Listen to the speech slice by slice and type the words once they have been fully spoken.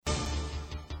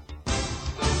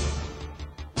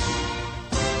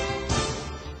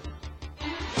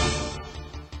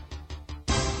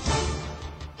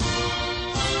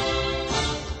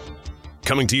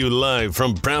Coming to you live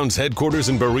from Browns headquarters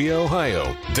in Berea,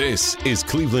 Ohio, this is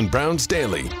Cleveland Browns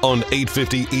Daily on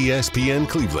 850 ESPN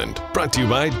Cleveland. Brought to you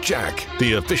by Jack,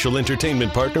 the official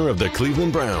entertainment partner of the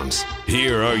Cleveland Browns.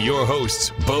 Here are your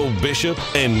hosts, Beau Bishop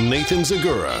and Nathan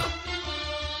Zagura.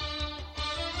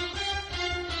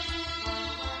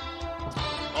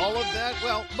 All of that,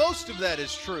 well, most of that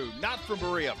is true. Not from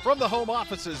Berea. From the home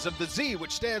offices of the Z,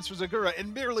 which stands for Zagura,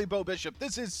 and merely Beau Bishop.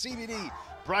 This is CBD.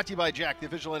 Brought to you by Jack, the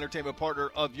official entertainment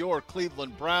partner of your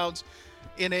Cleveland Browns.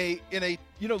 In a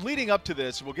leading up to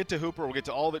this, and we'll get to Hooper, we'll get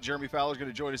to all of it. Jeremy Fowler is going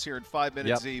to join us here in 5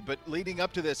 minutes, Z. But leading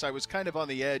up to this, I was kind of on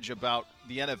the edge about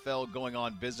the NFL going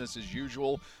on business as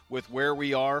usual with where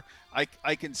we are.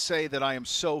 I can say that I am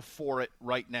so for it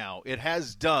right now. It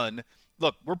has done.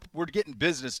 Look, we're getting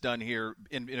business done here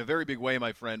in a very big way,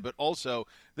 my friend. But also,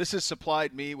 this has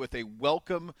supplied me with a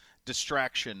welcome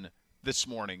distraction this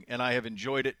morning, and I have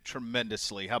enjoyed it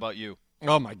tremendously. How about you?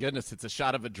 Oh my goodness, it's a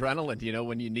shot of adrenaline,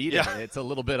 when you need it. It's a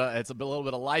little bit of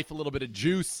life, a little bit of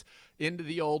juice into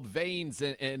the old veins,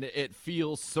 and it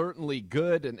feels certainly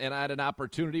good. And I had an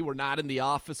opportunity. We're not in the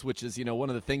office, which is, one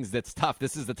of the things that's tough.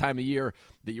 This is the time of year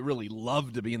that you really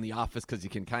love to be in the office because you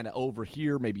can kind of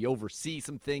overhear, maybe oversee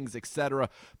some things, etc.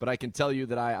 But I can tell you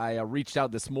that I reached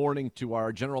out this morning to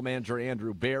our general manager,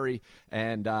 Andrew Berry,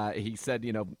 and he said,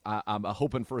 I'm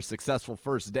hoping for a successful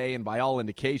first day. And by all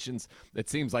indications, it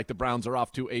seems like the Browns are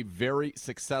off to a very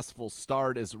successful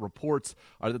start, as reports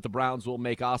are that the Browns will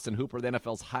make Austin Hooper the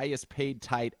NFL's highest paid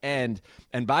tight end.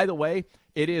 And by the way,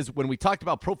 it is, when we talked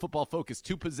about Pro Football Focus,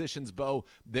 two positions, Beau,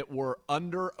 that were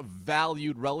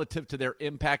undervalued relative to their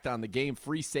impact on the game.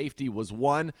 Free safety was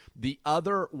one. The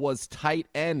other was tight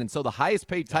end. And so the highest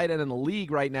paid tight end in the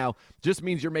league right now just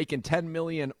means you're making $10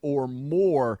 million or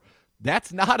more.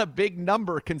 That's not a big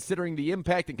number considering the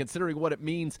impact and considering what it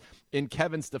means in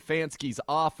Kevin Stefanski's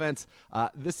offense.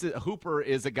 Hooper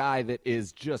is a guy that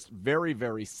is just very,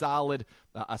 very solid,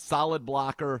 a solid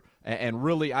blocker, and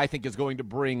really I think is going to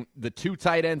bring the two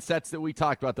tight end sets that we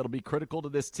talked about that'll be critical to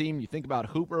this team. You think about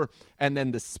Hooper and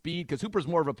then the speed, because Hooper's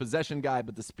more of a possession guy,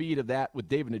 but the speed of that with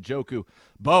David Njoku.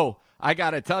 Beau, I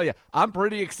got to tell you, I'm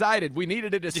pretty excited. We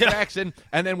needed a distraction,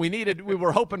 and then we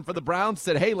were hoping for the Browns,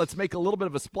 said, hey, let's make a little bit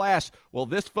of a splash. Well,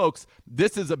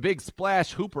 this is a big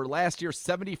splash. Hooper last year,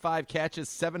 75 catches,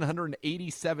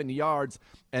 787 yards,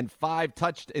 and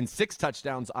 6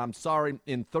 touchdowns,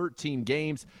 in 13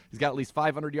 games. He's got at least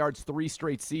 500 yards 3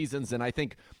 straight seasons, and I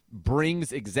think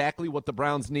brings exactly what the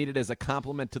Browns needed as a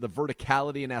complement to the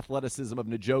verticality and athleticism of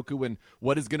Njoku and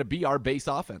what is going to be our base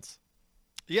offense.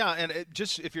 Yeah, and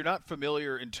if you're not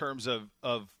familiar in terms of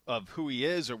who he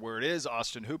is or where it is,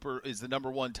 Austin Hooper is the number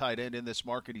one tight end in this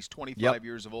market. He's 25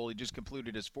 years of old. He just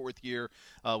completed his 4th year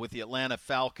with the Atlanta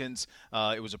Falcons.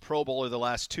 It was a Pro Bowler the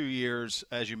last 2 years.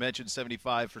 As you mentioned,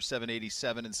 75 for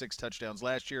 787 and 6 touchdowns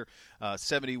last year,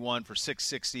 71 for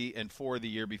 660 and 4 the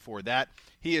year before that.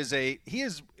 He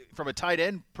is from a tight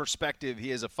end perspective,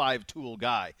 he is a 5-tool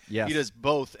guy. Yes. He does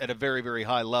both at a very, very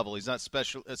high level. He's not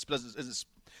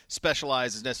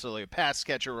specialized as necessarily a pass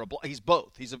catcher or he's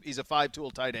both. He's a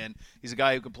 5-tool tight end. He's a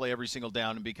guy who can play every single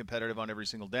down and be competitive on every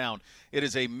single down. It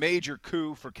is a major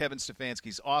coup for Kevin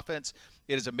Stefanski's offense.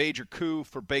 It is a major coup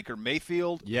for Baker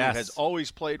Mayfield, who has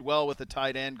always played well with the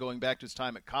tight end going back to his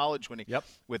time at college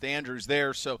with Andrews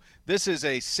there. So this is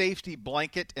a safety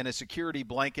blanket and a security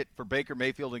blanket for Baker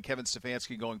Mayfield and Kevin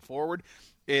Stefanski going forward.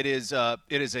 It is a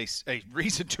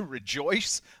reason to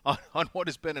rejoice on what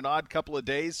has been an odd couple of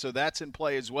days, so that's in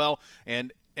play as well.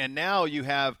 And now you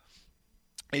have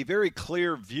a very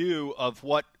clear view of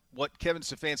what Kevin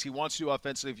Stefanski wants to do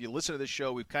offensively. If you listen to this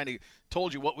show, we've kind of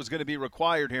told you what was going to be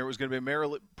required here. It was going to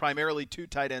be primarily 2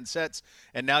 tight end sets,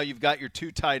 and now you've got your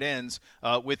 2 tight ends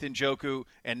with Njoku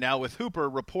and now with Hooper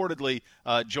reportedly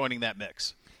joining that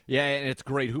mix. Yeah, and it's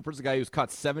great. Hooper's a guy who's caught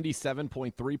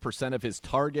 77.3% of his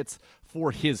targets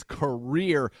for his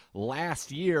career last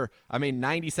year.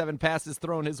 97 passes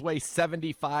thrown his way,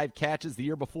 75 catches. The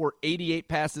year before, 88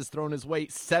 passes thrown his way,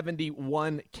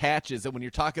 71 catches. And when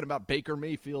you're talking about Baker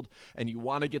Mayfield and you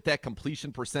want to get that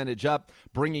completion percentage up,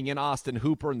 bringing in Austin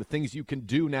Hooper and the things you can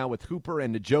do now with Hooper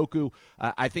and Njoku,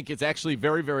 I think it's actually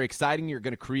very, very exciting. You're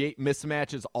going to create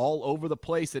mismatches all over the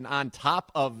place. And on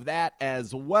top of that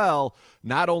as well,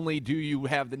 not only do you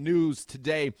have the news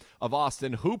today of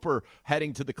Austin Hooper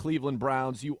heading to the Cleveland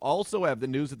Browns, you also have the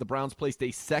news that the Browns placed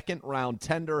a second-round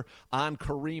tender on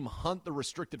Kareem Hunt, the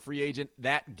restricted free agent.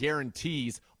 That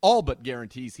guarantees all but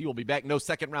guarantees he will be back. No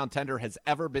second-round tender has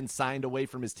ever been signed away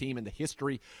from his team in the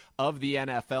history of the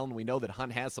NFL, and we know that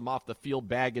Hunt has some off-the-field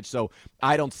baggage, so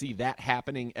I don't see that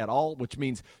happening at all, which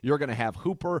means you're going to have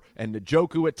Hooper and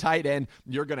Njoku at tight end,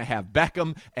 you're going to have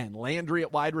Beckham and Landry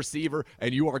at wide receiver,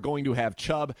 and you are going to have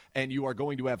Chubb, and you are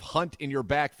going to have Hunt in your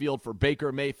backfield for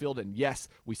Baker Mayfield, and yes,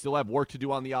 we still have work to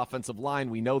do on the offensive line.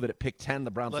 We know that at pick 10,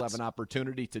 the Browns will have an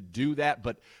opportunity to do that,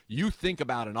 but you think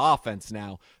about an offense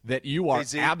now that you are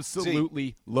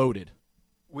absolutely loaded.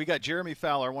 We got Jeremy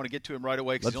Fowler. I want to get to him right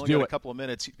away because he's only got a couple of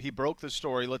minutes. He broke the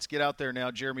story. Let's get out there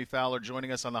now. Jeremy Fowler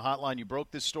joining us on the hotline. You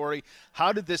broke this story.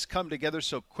 How did this come together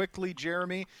so quickly,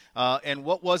 Jeremy? And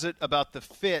what was it about the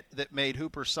fit that made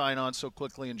Hooper sign on so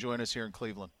quickly and join us here in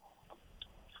Cleveland?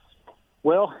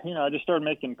 Well, I just started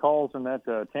making calls when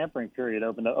that tampering period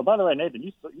opened up. Oh, by the way, Nathan,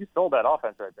 you sold that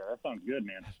offense right there. That sounds good,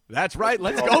 man. That's right.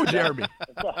 Let's go, Jeremy.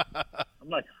 I'm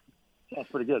like, sounds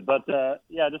pretty good. But, I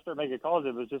just started making calls.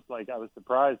 It was just like I was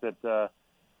surprised at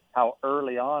how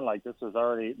early on, like, this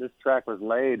track was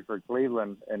laid for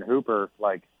Cleveland and Hooper.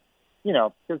 Like,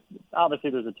 because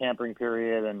obviously there's a tampering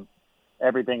period and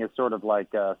everything is sort of like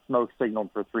smoke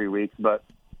signaled for 3 weeks. But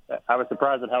I was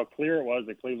surprised at how clear it was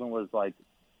that Cleveland was, like,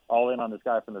 all in on this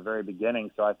guy from the very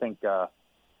beginning. So I think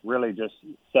really just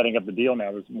setting up the deal now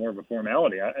was more of a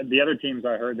formality. The other teams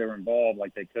I heard they were involved,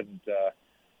 like they couldn't,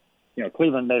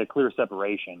 Cleveland made a clear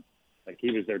separation. Like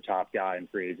he was their top guy in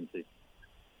free agency.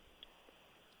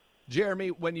 Jeremy,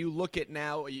 when you look at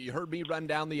now, you heard me run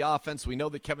down the offense. We know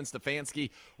that Kevin Stefanski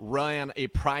ran a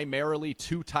primarily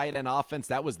two tight end offense.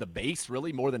 That was the base,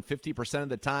 really, more than 50% of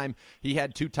the time. He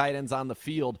had two tight ends on the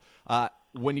field.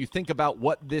 When you think about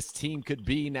what this team could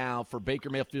be now for Baker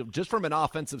Mayfield, just from an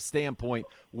offensive standpoint,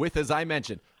 with, as I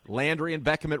mentioned, Landry and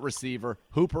Beckham at receiver,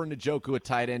 Hooper and Njoku at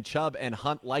tight end, Chubb and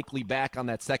Hunt likely back on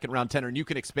that second-round tender, and you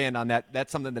can expand on that. That's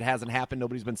something that hasn't happened.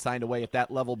 Nobody's been signed away at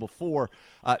that level before.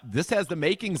 This has the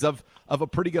makings of a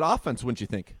pretty good offense, wouldn't you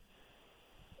think?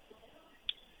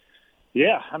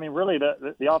 Yeah, I mean, really,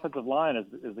 the offensive line is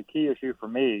the key issue for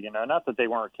me. Not that they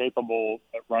weren't capable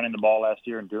of running the ball last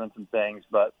year and doing some things,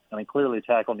 but, I mean, clearly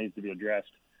tackle needs to be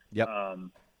addressed. Yep.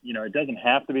 It doesn't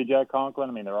have to be Jack Conklin.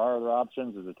 I mean, there are other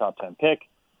options. There's a top 10 pick.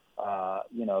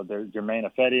 There's Jermaine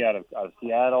Ifedi out of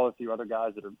Seattle, a few other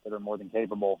guys that are more than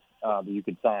capable that you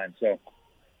could sign. So,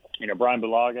 Brian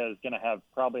Bulaga is going to have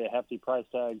probably a hefty price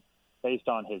tag based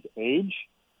on his age,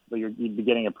 but you'd be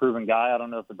getting a proven guy. I don't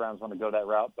know if the Browns want to go that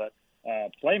route, but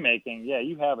playmaking, yeah,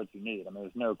 you have what you need. I mean,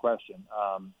 there's no question.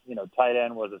 Tight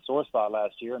end was a sore spot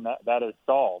last year, and that is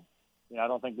solved. I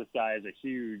don't think this guy is a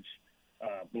huge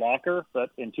blocker,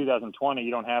 but in 2020, you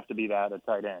don't have to be that at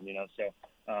tight end, so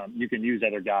you can use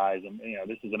other guys. And,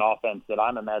 this is an offense that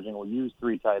I'm imagining will use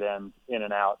three tight ends in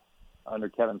and out under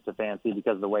Kevin Stefanski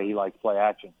because of the way he likes play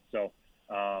action. So,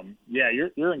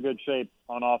 you're in good shape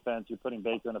on offense. You're putting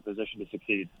Baker in a position to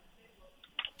succeed.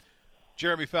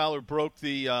 Jeremy Fowler broke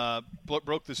the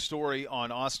story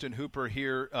on Austin Hooper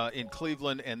here in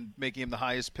Cleveland and making him the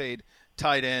highest paid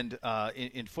tight end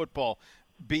in football.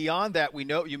 Beyond that, we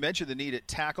know you mentioned the need at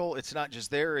tackle. It's not just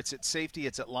there; it's at safety,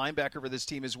 it's at linebacker for this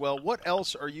team as well. What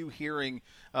else are you hearing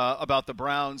about the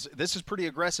Browns? This is pretty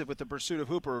aggressive with the pursuit of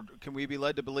Hooper. Can we be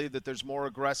led to believe that there's more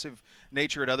aggressive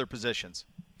nature at other positions?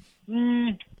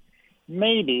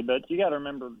 Maybe, but you got to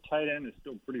remember, tight end is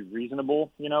still pretty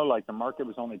reasonable. Like the market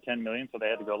was only $10 million, so they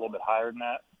had to go a little bit higher than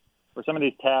that. For some of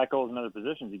these tackles and other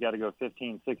positions, you got to go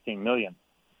 $15, $16 million.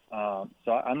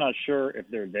 So I'm not sure if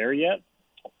they're there yet.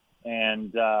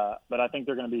 And but I think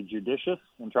they're going to be judicious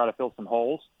and try to fill some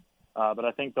holes. But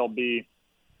I think they'll be,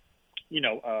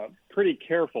 pretty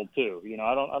careful too.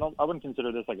 I wouldn't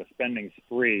consider this like a spending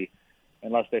spree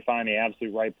unless they find the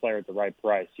absolute right player at the right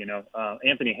price.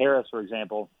 Anthony Harris, for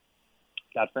example,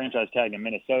 got franchise tagged in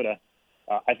Minnesota.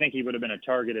 I think he would have been a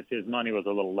target if his money was a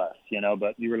little less.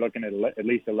 But you were looking at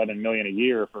least $11 million a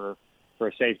year for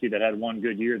a safety that had one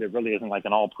good year that really isn't like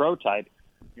an all-pro type.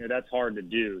 That's hard to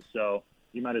do. So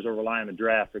you might as well rely on the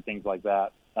draft for things like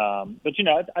that. But,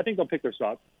 I think they'll pick their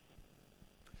spots.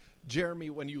 Jeremy,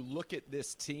 when you look at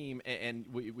this team, and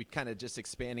we kind of just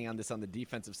expanding on this on the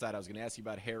defensive side, I was going to ask you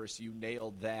about Harris. You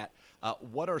nailed that.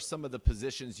 What are some of the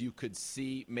positions you could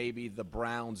see maybe the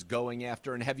Browns going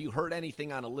after? And have you heard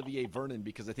anything on Olivier Vernon?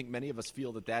 Because I think many of us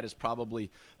feel that is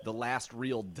probably the last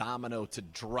real domino to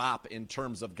drop in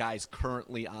terms of guys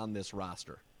currently on this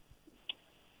roster.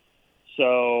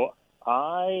 So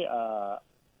as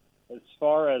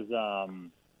far as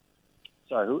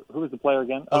who was the player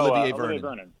again? Olivier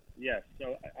Vernon. Yes.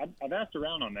 So I've asked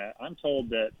around on that. I'm told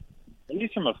that at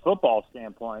least from a football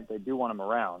standpoint, they do want him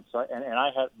around. So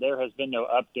there has been no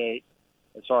update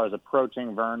as far as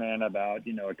approaching Vernon about,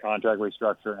 a contract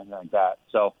restructure and anything like that.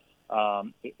 So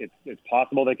it's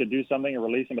possible they could do something and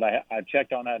release him, but I've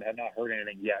checked on that and have not heard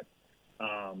anything yet.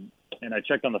 And I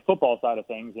checked on the football side of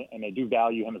things, and they do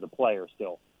value him as a player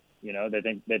still. They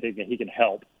think that he can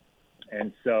help.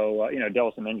 And so, dealt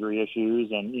with some injury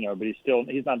issues, and, but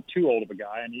he's not too old of a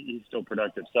guy, and he's still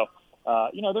productive. So,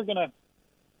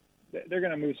 they're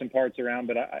gonna move some parts around,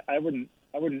 but I wouldn't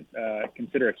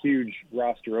consider a huge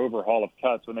roster overhaul of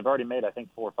cuts when they've already made, I think,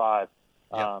 4 or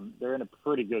 5. They're in a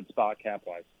pretty good spot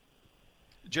cap-wise.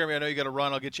 Jeremy, I know you got to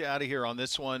run. I'll get you out of here on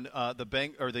this one.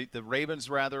 The Ravens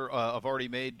have already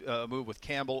made a move with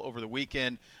Campbell over the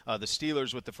weekend. The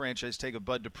Steelers with the franchise tag of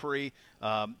Bud Dupree.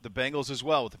 The Bengals as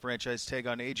well with the franchise tag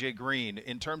on A.J. Green.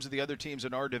 In terms of the other teams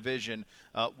in our division,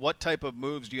 what type of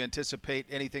moves do you anticipate?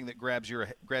 Anything that grabs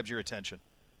your attention?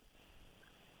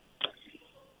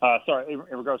 Sorry, in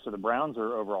regards to the Browns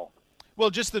or overall?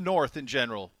 Well, just the North in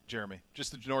general, Jeremy.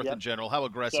 Just the North in general. How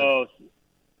aggressive?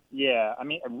 Yeah, I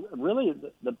mean, really,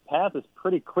 the path is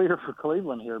pretty clear for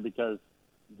Cleveland here because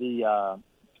I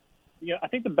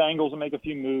think the Bengals will make a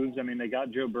few moves. I mean, they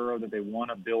got Joe Burrow that they want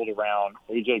to build around.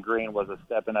 A.J. Green was a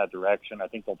step in that direction. I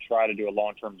think they'll try to do a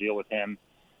long-term deal with him.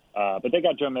 But they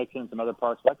got Joe Mixon and some other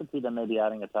parts. So I could see them maybe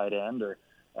adding a tight end or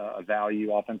a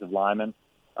value offensive lineman.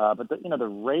 But the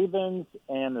Ravens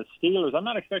and the Steelers, I'm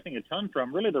not expecting a ton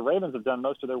from. Really, the Ravens have done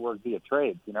most of their work via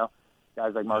trades.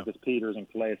 Guys like Marcus Peters and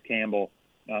Calais Campbell.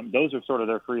 Those are sort of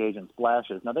their free agent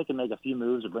splashes. Now, they can make a few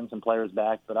moves or bring some players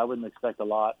back, but I wouldn't expect a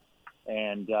lot.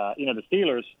 And, the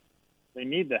Steelers, they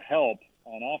need the help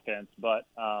on offense, but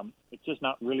it's just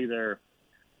not really their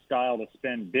style to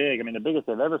spend big. I mean, the biggest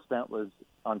they've ever spent was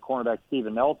on cornerback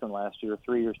Steven Nelson last year,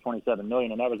 3 years, $27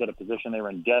 million, and that was at a position they were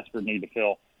in desperate need to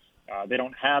fill. They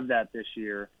don't have that this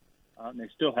year. They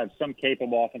still have some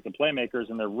capable offensive playmakers,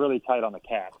 and they're really tight on the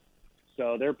cap.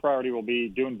 So their priority will be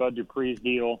doing Bud Dupree's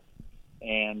deal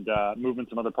and moving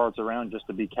some other parts around just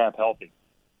to be cap healthy.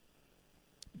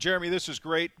 Jeremy, this was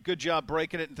great. Good job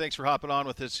breaking it, and thanks for hopping on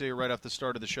with us here right off the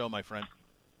start of the show, my friend.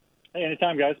 Hey,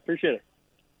 anytime, guys. Appreciate it.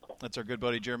 That's our good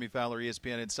buddy Jeremy Fowler,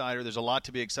 ESPN Insider. There's a lot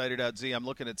to be excited about, Z. I'm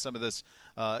looking at some of this.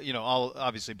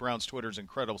 Obviously Brown's Twitter is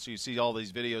incredible, so you see all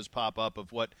these videos pop up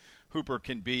of what Hooper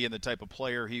can be and the type of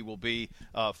player he will be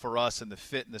for us and the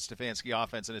fit in the Stefanski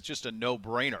offense, and it's just a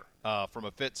no-brainer from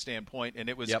a fit standpoint. And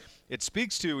it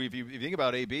speaks to, if you think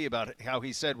about AB, about how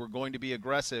he said we're going to be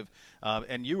aggressive,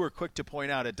 and you were quick to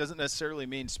point out it doesn't necessarily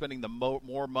mean spending the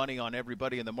more money on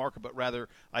everybody in the market, but rather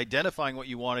identifying what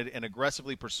you wanted and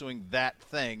aggressively pursuing that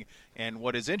thing. And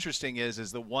what is interesting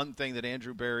is the one thing that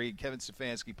Andrew Berry, Kevin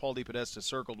Stefanski, Paul DePodesta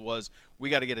circled was we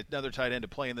got to get another tight end to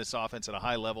play in this offense at a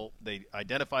high level. They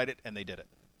identified it, and they did it.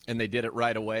 And they did it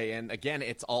right away. And, again,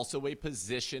 it's also a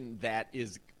position that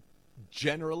is,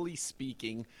 generally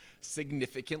speaking,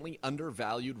 significantly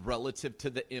undervalued relative to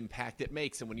the impact it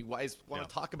makes. And when you guys want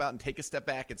to talk about and take a step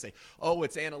back and say, oh,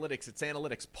 it's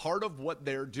analytics, part of what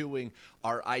they're doing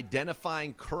are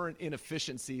identifying current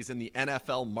inefficiencies in the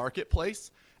NFL marketplace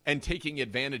and taking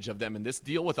advantage of them. And this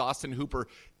deal with Austin Hooper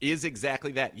is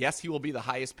exactly that. Yes, he will be the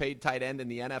highest paid tight end in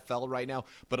the NFL right now,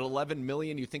 but at $11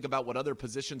 million, you think about what other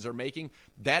positions are making,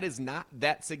 that is not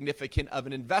that significant of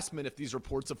an investment if these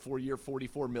reports of 4-year,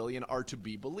 $44 million are to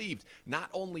be believed. Not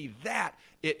only that,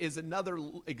 it is another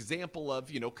example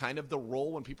of, kind of the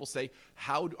role when people say,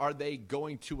 how are they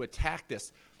going to attack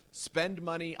this? Spend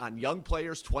money on young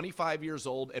players, 25 years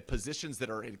old, at positions that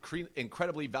are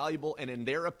incredibly valuable and, in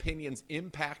their opinions,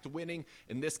 impact winning.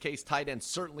 In this case, tight end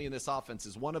certainly in this offense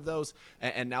is one of those.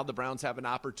 And now the Browns have an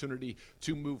opportunity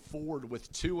to move forward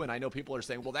with 2. And I know people are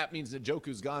saying, well, that means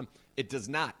Njoku's gone. It does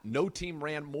not. No team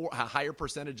ran a higher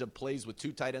percentage of plays with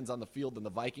 2 tight ends on the field than the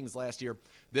Vikings last year.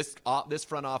 This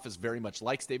front office very much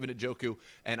likes David Njoku.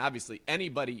 And obviously,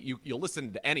 anybody, you'll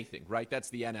listen to anything, right? That's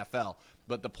the NFL.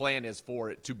 But the plan is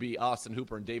for it to be Austin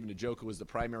Hooper and David Njoku as the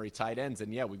primary tight ends.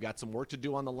 And, yeah, we've got some work to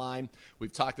do on the line.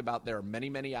 We've talked about there are many,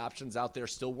 many options out there.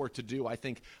 Still work to do, I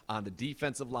think, on the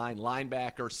defensive line,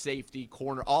 linebacker, safety,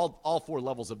 corner, all 4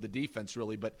 levels of the defense,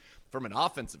 really. But from an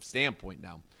offensive standpoint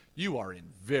now, you are in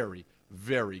very,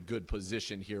 very good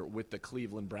position here with the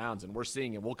Cleveland Browns. And we're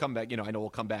seeing, and we'll come back, I know we'll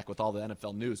come back with all the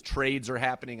NFL news. Trades are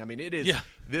happening. I mean,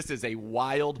 this is a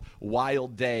wild,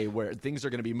 wild day where things are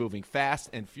going to be moving fast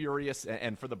and furious.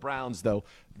 And for the Browns, though,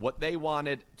 what they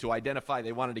wanted to identify,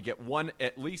 they wanted to get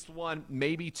at least one,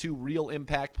 maybe 2 real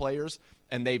impact players.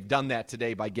 And they've done that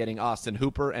today by getting Austin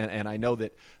Hooper, and I know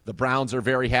that the Browns are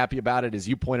very happy about it. As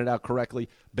you pointed out correctly,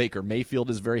 Baker Mayfield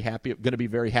is going to be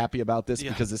very happy about this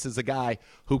because this is a guy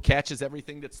who catches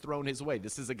everything that's thrown his way.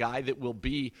 This is a guy that will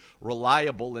be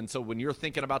reliable. And so when you're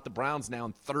thinking about the Browns now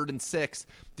in 3rd and 6,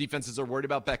 defenses are worried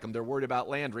about Beckham. They're worried about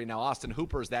Landry. Now Austin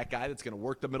Hooper is that guy that's going to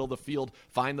work the middle of the field,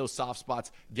 find those soft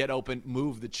spots, get open,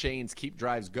 move the chains, keep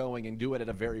drives going, and do it at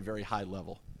a very, very high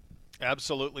level.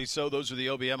 Absolutely. So those are the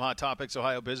OBM Hot Topics.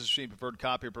 Ohio Business Machine preferred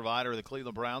copier provider of the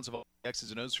Cleveland Browns. Of all X's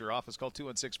and O's for your office, call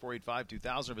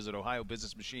 216-485-2000 or visit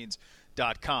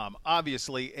ohiobusinessmachines.com.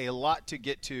 Obviously, a lot to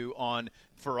get to on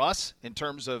for us in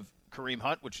terms of Kareem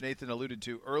Hunt, which Nathan alluded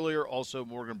to earlier, also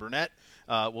Morgan Burnett.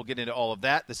 We'll get into all of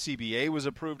that. The CBA was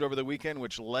approved over the weekend,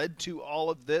 which led to all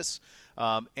of this,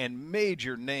 and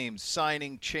major names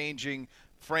signing, changing,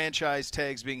 franchise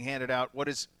tags being handed out. What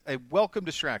is a welcome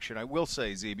distraction, I will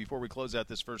say, Z, before we close out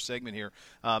this first segment here.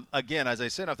 Again, as I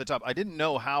said off the top, I didn't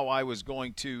know how I was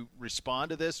going to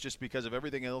respond to this just because of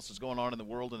everything else that's going on in the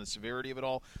world and the severity of it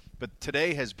all. But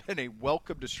today has been a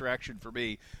welcome distraction for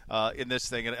me in this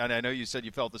thing, and I know you said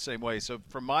you felt the same way. So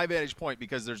from my vantage point,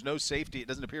 because there's no safety, it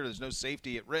doesn't appear there's no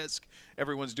safety at risk.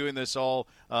 Everyone's doing this all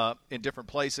in different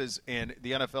places, and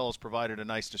the NFL has provided a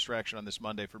nice distraction on this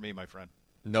Monday for me, my friend.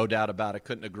 No doubt about it.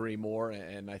 Couldn't agree more.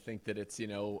 And I think that it's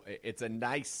a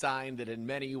nice sign that in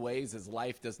many ways, as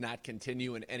life does not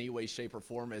continue in any way, shape, or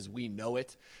form as we know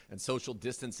it, and social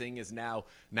distancing is now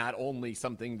not only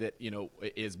something that,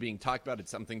 is being talked about,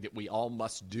 it's something that we all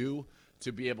must do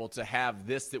to be able to have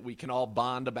this that we can all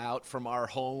bond about from our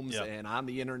homes and on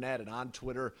the internet and on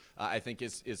Twitter, I think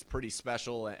is pretty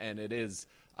special. And it is.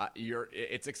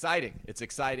 It's exciting. It's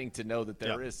exciting to know that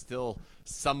there is still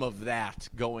some of that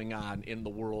going on in the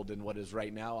world in what is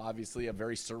right now obviously a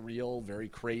very surreal, very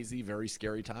crazy, very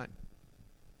scary time.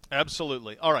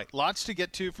 Absolutely. All right, lots to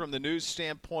get to from the news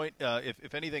standpoint.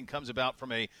 If anything comes about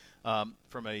from a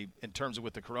in terms of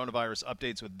with the coronavirus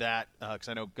updates with that, because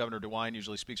I know Governor DeWine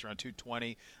usually speaks around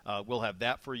 2:20. We'll have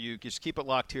that for you. Just keep it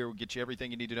locked here. We'll get you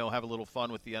everything you need to know. Have a little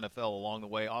fun with the NFL along the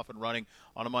way. Off and running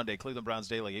on a Monday. Cleveland Browns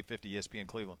Daily, 850 ESPN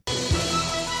Cleveland.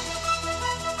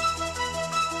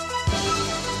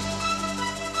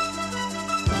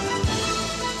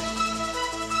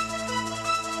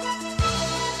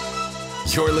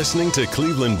 You're listening to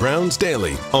Cleveland Browns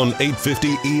Daily on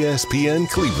 850 ESPN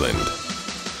Cleveland.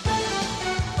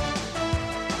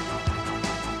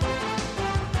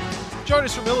 Join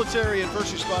us for Military and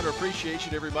First Responder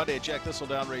Appreciation every Monday at Jack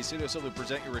Thistledown Racino. So to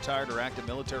present your retired or active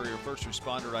military or first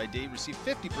responder ID. Receive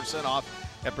 50% off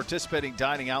at participating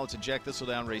dining outlets at Jack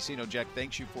Thistledown Racino. Jack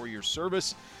thanks you for your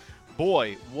service.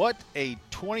 Boy, what a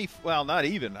not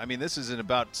even. I mean, this is in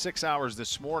about 6 hours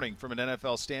this morning from an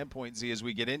NFL standpoint, Z, as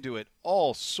we get into it.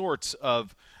 All sorts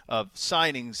of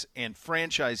signings and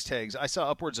franchise tags. I saw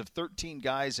upwards of 13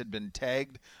 guys had been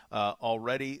tagged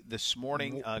already this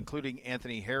morning, including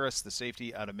Anthony Harris, the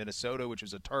safety out of Minnesota, which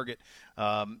was a target,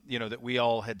 that we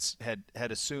all had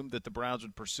assumed that the Browns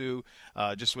would pursue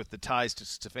just with the ties to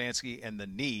Stefanski and the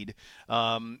need.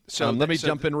 Let me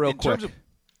jump in real quick.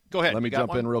 Go ahead. Let me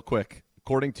jump in real quick.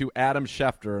 According to Adam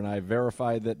Schefter, and I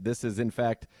verified that this is, in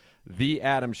fact, the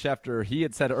Adam Schefter, he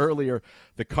had said earlier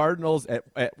the Cardinals at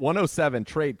 107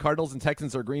 trade. Cardinals and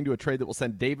Texans are agreeing to a trade that will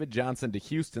send David Johnson to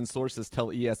Houston, sources tell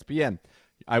ESPN.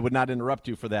 I would not interrupt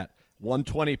you for that.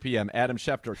 1:20 p.m., Adam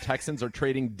Schefter, Texans are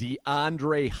trading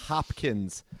DeAndre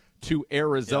Hopkins to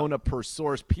Arizona per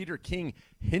source. Peter King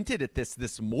hinted at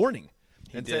this morning.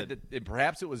 And said that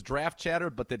perhaps it was draft chatter,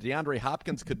 but that DeAndre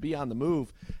Hopkins could be on the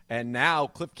move. And now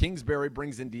Cliff Kingsbury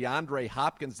brings in DeAndre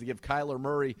Hopkins to give Kyler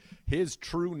Murray his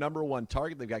true number one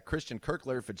target. They've got Christian Kirk,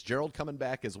 Larry Fitzgerald coming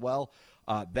back as well.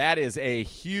 That is a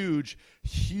huge,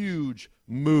 huge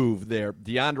move there.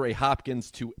 DeAndre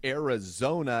Hopkins to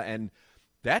Arizona. And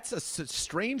that's a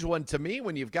strange one to me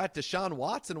when you've got Deshaun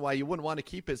Watson, why you wouldn't want to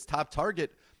keep his top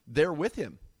target there with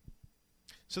him.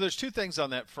 So there's two things on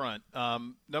that front.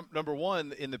 Number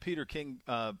one, in the Peter King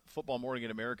Football Morning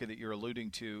in America that you're alluding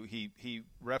to, he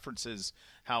references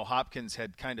how Hopkins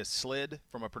had kind of slid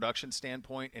from a production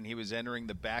standpoint, and he was entering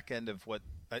the back end of what,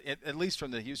 at least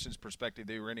from the Houston's perspective,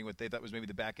 they were entering what they thought was maybe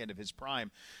the back end of his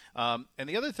prime. And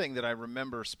the other thing that I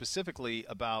remember specifically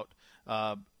about,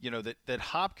 that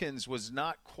Hopkins was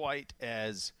not quite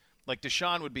as – like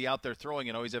Deshaun would be out there throwing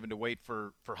and always having to wait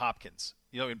for Hopkins,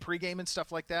 in pregame and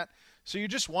stuff like that. So you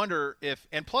just wonder if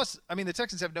 – and plus, I mean, the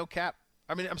Texans have no draft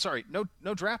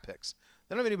picks.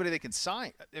 They don't have anybody they can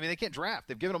sign. I mean, they can't draft.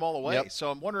 They've given them all away. Yep.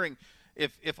 So I'm wondering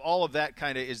if all of that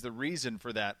kind of is the reason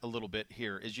for that a little bit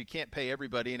here, is you can't pay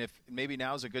everybody, and if maybe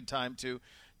now is a good time to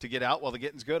get out while the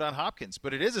getting's good on Hopkins.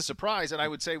 But it is a surprise, and I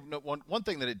would say one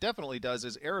thing that it definitely does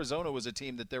is Arizona was a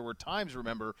team that there were times,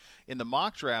 remember, in the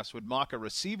mock drafts would mock a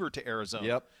receiver to Arizona.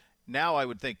 Yep. Now I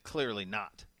would think clearly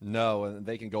not. No, and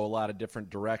they can go a lot of different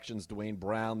directions. Dwayne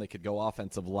Brown, they could go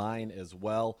offensive line as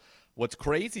well. What's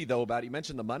crazy, though, about, you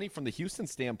mentioned the money from the Houston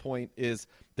standpoint, is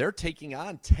they're taking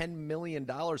on $10 million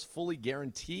fully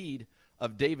guaranteed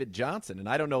of David Johnson. And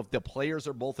I don't know if the players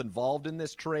are both involved in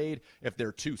this trade, if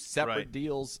they're two separate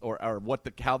deals, or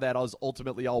how that is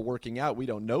ultimately all working out. We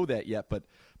don't know that yet. But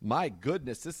my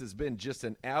goodness, this has been just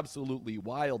an absolutely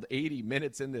wild 80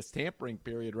 minutes in this tampering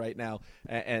period right now.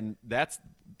 And that's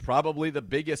probably the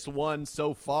biggest one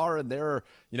so far. And there are,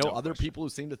 other people who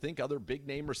seem to think other big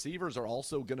name receivers are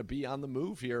also going to be on the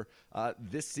move here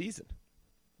this season.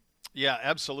 Yeah,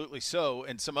 absolutely so.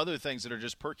 And some other things that are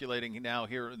just percolating now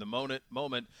here in the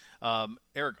moment.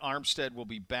 Eric Armstead will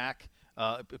be back.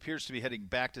 Appears to be heading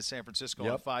back to San Francisco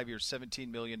on a 5-year,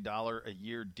 $17 million a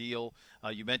year deal.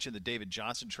 You mentioned the David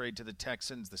Johnson trade to the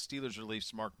Texans. The Steelers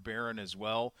released Mark Barron as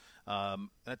well.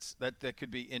 That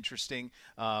could be interesting.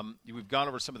 We've gone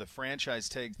over some of the franchise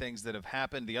tag things that have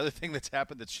happened. The other thing that's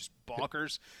happened that's just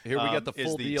bonkers here we got the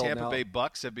full is the deal Tampa now. Bay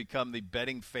Bucks have become the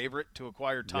betting favorite to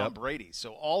acquire Tom Brady.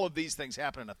 So all of these things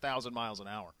happen at 1,000 miles an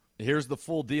hour. Here's the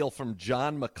full deal from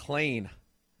John McClain.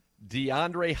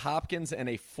 DeAndre Hopkins and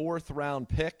a 4th-round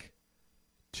pick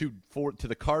to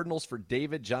the Cardinals for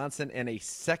David Johnson, and a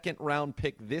 2nd-round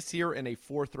pick this year and a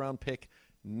 4th-round pick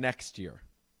next year.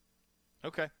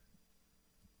 Okay.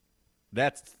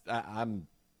 I'm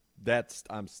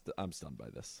stunned by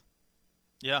this.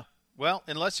 Yeah. Well,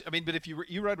 but if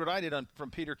you read what I did from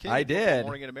Peter King, I did.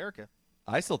 Morning in America.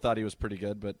 I still thought he was pretty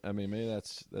good, but maybe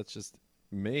that's just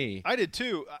me. I did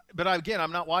too, but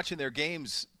I'm not watching their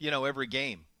games, every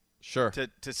game. Sure.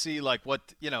 To see like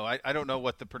what I don't know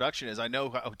what the production is. I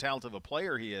know how talented of a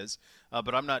player he is,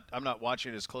 but I'm not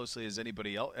watching it as closely as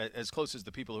anybody else, as close as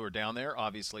the people who are down there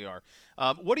obviously are.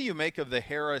 What do you make of the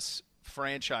Harris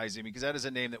franchising? Because that is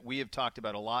a name that we have talked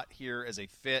about a lot here as a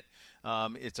fit.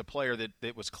 It's a player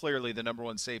that was clearly the number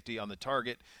one safety on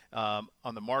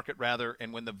the market rather.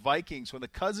 And when the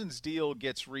Cousins deal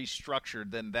gets restructured,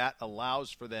 then that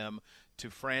allows for them to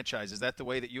franchise. Is that the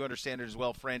way that you understand it as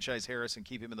well? Franchise Harris and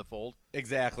keep him in the fold?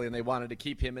 Exactly, and they wanted to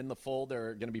keep him in the fold.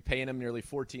 They're going to be paying him nearly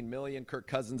 $14 million. Kirk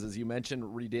Cousins, as you mentioned,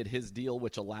 redid his deal,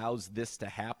 which allows this to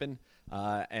happen.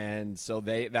 And so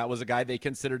that was a guy they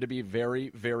considered to be very,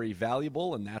 very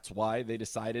valuable, and that's why they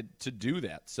decided to do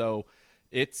that. So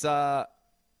it's a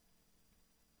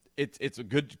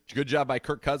good job by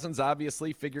Kirk Cousins,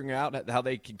 obviously, figuring out how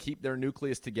they can keep their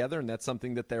nucleus together, and that's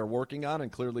something that they're working on,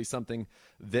 and clearly something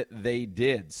that they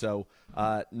did. So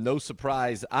no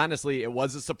surprise. Honestly, it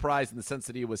was a surprise in the sense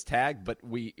that he was tagged, but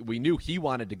we knew he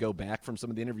wanted to go back from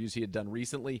some of the interviews he had done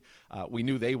recently. We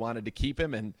knew they wanted to keep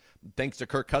him, and thanks to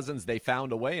Kirk Cousins, they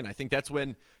found a way. And I think that's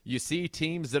when you see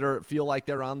teams that feel like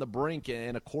they're on the brink,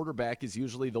 and a quarterback is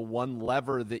usually the one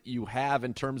lever that you have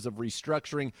in terms of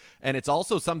restructuring. And it's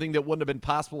also something that wouldn't have been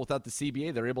possible without the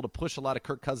CBA. They're able to push a lot of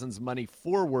Kirk Cousins' money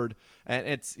forward, and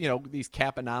it's these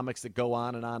caponomics that go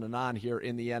on and on and on here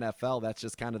in the NFL. That's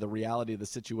just kind of the reality of the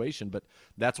situation, but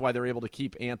that's why they're able to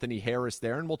keep Anthony Harris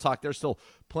there. And we'll talk, there's still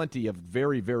plenty of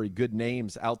very, very good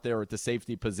names out there at the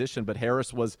safety position, but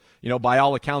Harris was, by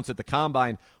all accounts at the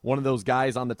Combine, one of those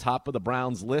guys on the top of the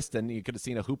Browns list, and you could have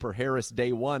seen a Hooper Harris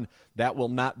day one. That will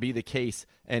not be the case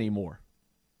anymore.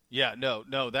 Yeah,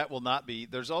 no, that will not be.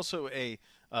 There's also a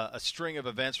string of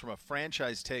events from a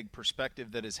franchise tag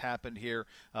perspective that has happened here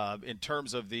in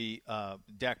terms of the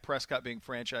Dak Prescott being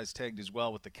franchise tagged as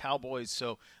well with the Cowboys.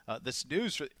 So this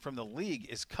news from the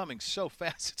league is coming so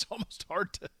fast, it's almost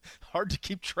hard to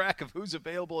keep track of who's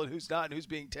available and who's not, and who's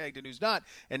being tagged and who's not.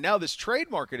 And now this trade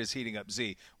market is heating up,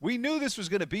 Z. We knew this was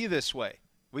going to be this way.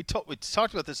 We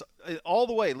talked about this all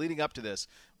the way leading up to this,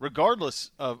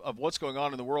 regardless of what's going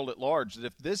on in the world at large, that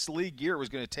if this league year was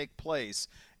going to take place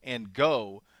and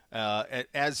go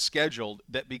as scheduled,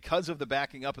 that because of the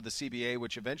backing up of the CBA,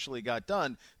 which eventually got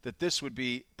done, that this would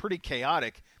be pretty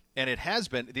chaotic, and it has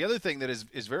been. The other thing that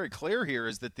is very clear here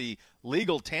is that the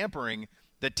legal tampering's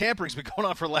been going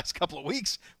on for the last couple of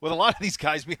weeks with a lot of these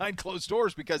guys behind closed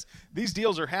doors because these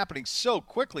deals are happening so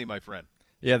quickly, my friend.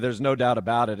 Yeah, there's no doubt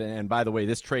about it. And by the way,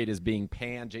 this trade is being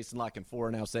panned. Jason La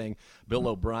Canfora now saying Bill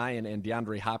O'Brien and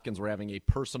DeAndre Hopkins were having a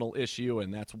personal issue,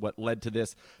 and that's what led to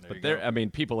this.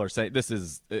 People are saying this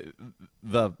is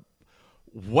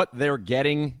what they're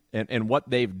getting and what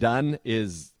they've done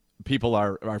is people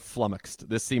are flummoxed.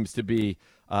 This seems to be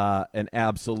an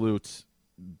absolute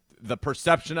the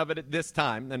perception of it at this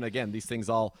time, and again, these things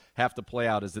all have to play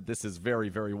out, is that this is very,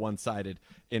 very one-sided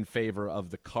in favor of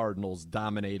the Cardinals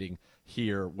dominating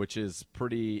here, which is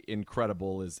pretty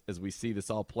incredible as we see this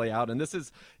all play out. And this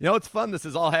is, it's fun. This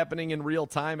is all happening in real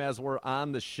time as we're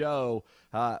on the show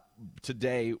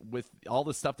today with all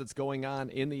the stuff that's going on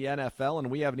in the NFL, and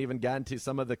we haven't even gotten to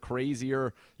some of the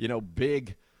crazier,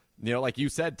 big, like you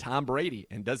said, Tom Brady,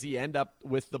 and does he end up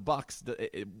with the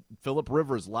Bucs? Phillip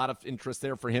Rivers, a lot of interest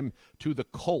there for him to the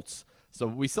Colts. So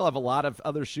we still have a lot of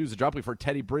other shoes to drop for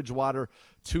Teddy Bridgewater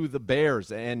to the Bears.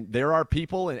 And there are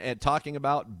people and talking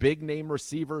about big-name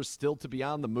receivers still to be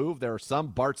on the move. There are some.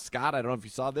 Bart Scott, I don't know if you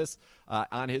saw this,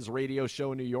 on his radio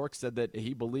show in New York, said that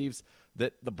he believes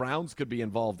that the Browns could be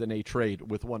involved in a trade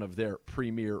with one of their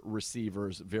premier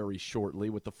receivers very shortly,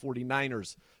 with the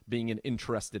 49ers being an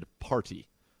interested party.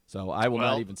 So I will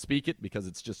not even speak it because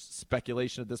it's just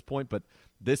speculation at this point. But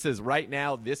this is right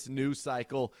now, this news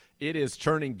cycle, it is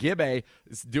churning. Gibbe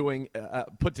is doing,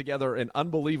 put together an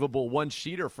unbelievable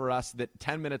one-sheeter for us that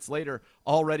 10 minutes later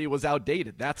already was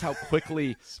outdated. That's how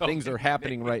quickly things are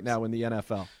happening right now in the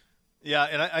NFL. Yeah,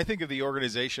 and I think of the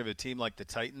organization of a team like the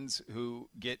Titans who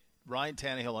get Ryan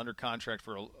Tannehill under contract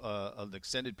for an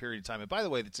extended period of time. And by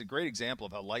the way, it's a great example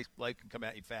of how life can come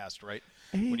at you fast, right?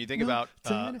 When you think about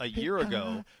a year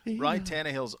ago, Ryan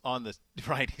Tannehill's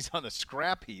he's on the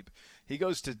scrap heap. He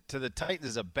goes to the Titans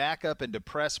as a backup and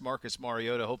depress Marcus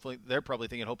Mariota. Hopefully, they're probably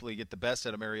thinking hopefully get the best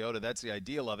out of Mariota. That's the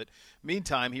ideal of it.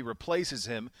 Meantime, he replaces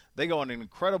him. They go on an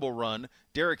incredible run.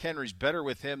 Derrick Henry's better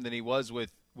with him than he was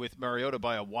with Mariota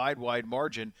by a wide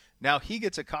margin. Now he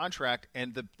gets a contract,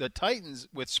 and the Titans,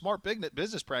 with smart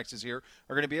business practices here,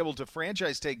 are going to be able to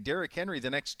franchise take Derrick Henry the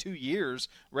next 2 years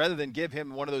rather than give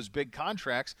him one of those big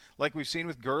contracts like we've seen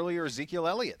with Gurley or Ezekiel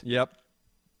Elliott.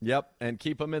 Yep, and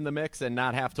keep him in the mix and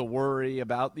not have to worry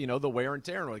about, the wear and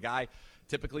tear. A guy,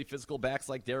 typically physical backs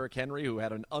like Derrick Henry, who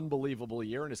had an unbelievable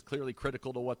year and is clearly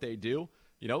critical to what they do.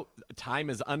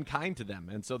 Time is unkind to them.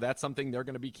 And so that's something they're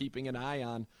going to be keeping an eye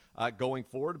on going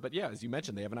forward. But, yeah, as you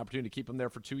mentioned, they have an opportunity to keep him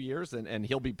there for 2 years, and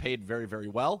he'll be paid very, very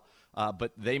well.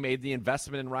 But they made the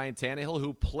investment in Ryan Tannehill,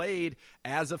 who played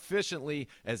as efficiently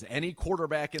as any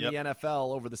quarterback in the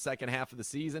NFL over the second half of the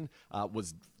season,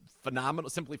 was phenomenal,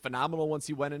 simply phenomenal once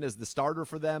he went in as the starter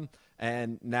for them.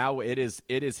 And now it is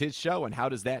his show. And how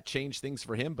does that change things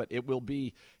for him? But it will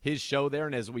be his show there.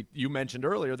 And as you mentioned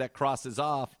earlier, that crosses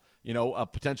off a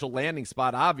potential landing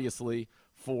spot, obviously,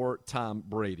 for Tom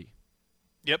Brady.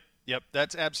 Yep,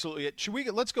 that's absolutely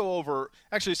it. Let's go over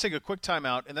 – actually, let's take a quick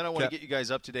timeout, and then I want to get you guys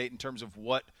up to date in terms of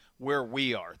where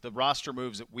we are, the roster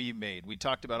moves that we made. We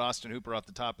talked about Austin Hooper off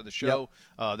the top of the show.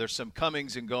 There's some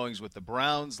comings and goings with the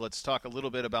Browns. Let's talk a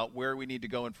little bit about where we need to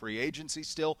go in free agency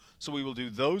still. So we will do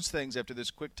those things after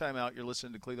this quick timeout. You're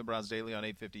listening to Cleveland Browns Daily on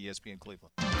 850 ESPN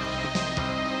Cleveland.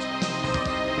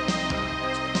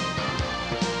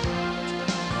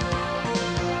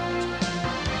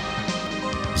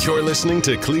 You're listening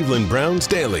to Cleveland Browns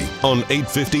Daily on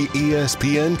 850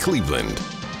 ESPN Cleveland.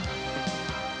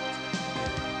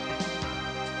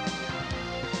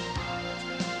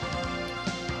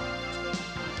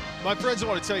 My friends, I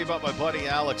want to tell you about my buddy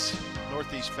Alex,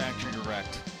 Northeast Factory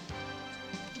Direct.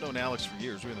 I've known Alex for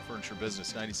years. We're in the furniture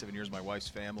business, 97 years, my wife's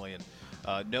family, and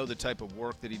know the type of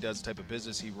work that he does, the type of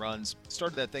business he runs.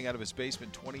 Started that thing out of his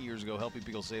basement 20 years ago, helping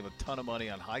people save a ton of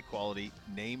money on high-quality,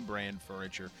 name-brand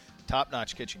furniture.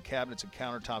 Top-notch kitchen cabinets and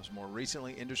countertops, more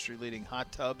recently, industry-leading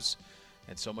hot tubs,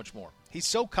 and so much more. He's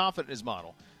so confident in his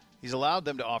model, he's allowed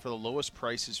them to offer the lowest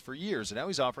prices for years, and now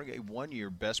he's offering a one-year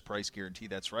best price guarantee.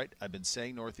 That's right. I've been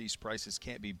saying Northeast prices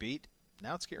can't be beat.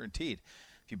 Now it's guaranteed.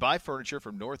 If you buy furniture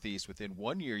from Northeast within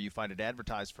 1 year, you find it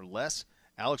advertised for less,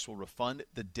 Alex will refund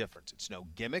the difference. It's no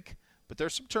gimmick, but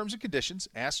there's some terms and conditions.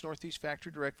 Ask Northeast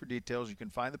Factory Direct for details. You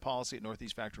can find the policy at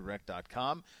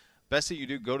northeastfactorydirect.com. Best thing you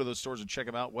do, go to those stores and check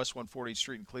them out. West 140th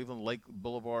Street in Cleveland, Lake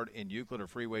Boulevard in Euclid, or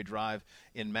Freeway Drive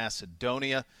in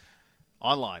Macedonia.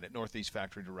 Online at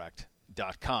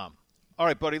northeastfactorydirect.com. All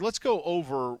right, buddy, let's go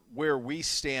over where we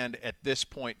stand at this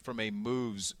point from a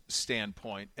moves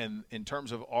standpoint and in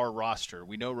terms of our roster.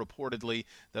 We know reportedly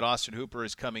that Austin Hooper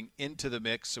is coming into the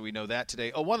mix, so we know that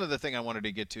today. Oh, one other thing I wanted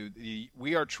to get to.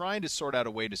 We are trying to sort out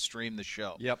a way to stream the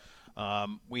show. Yep. I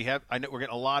know we're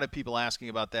getting a lot of people asking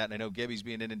about that, and I know Gibby's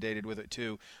being inundated with it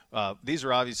too. These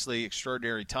are obviously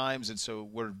extraordinary times, and so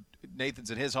Nathan's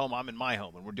in his home, I'm in my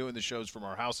home, and we're doing the shows from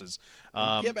our houses.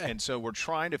 And so we're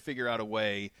trying to figure out a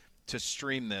way to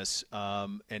stream this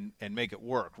and make it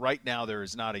work. Right now, there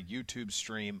is not a YouTube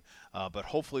stream, but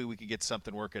hopefully we can get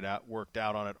something worked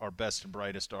out on it. Our best and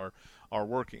brightest are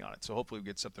working on it, so hopefully we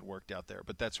get something worked out there.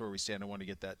 But that's where we stand. I want to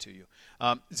get that to you.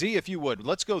 Z, if you would,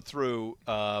 let's go through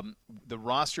the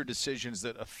roster decisions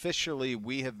that officially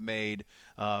we have made,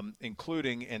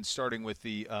 including and starting with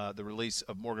the release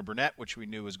of Morgan Burnett, which we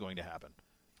knew was going to happen.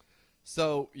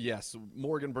 So, yes,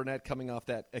 Morgan Burnett coming off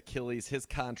that Achilles, his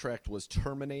contract was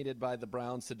terminated by the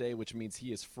Browns today, which means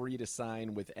he is free to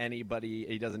sign with anybody.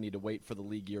 He doesn't need to wait for the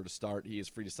league year to start. He is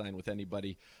free to sign with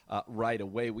anybody right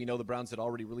away. We know the Browns had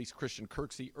already released Christian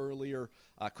Kirksey earlier.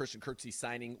 Christian Kirksey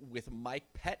signing with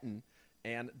Mike Pettin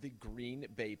and the Green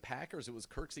Bay Packers. It was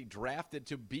Kirksey drafted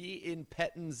to be in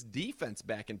Pettin's defense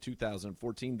back in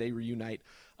 2014. They reunite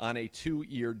on a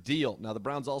 2-year deal. Now, the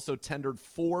Browns also tendered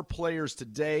 4 players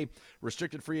today.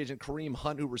 Restricted free agent Kareem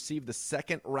Hunt, who received the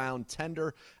second-round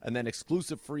tender, and then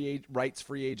exclusive rights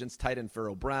free agents tight end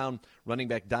Pharaoh Brown, running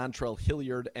back Dontrell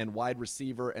Hilliard, and wide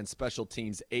receiver and special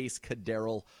teams ace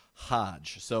Kaderil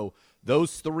Hodge. So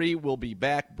those 3 will be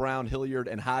back, Brown, Hilliard,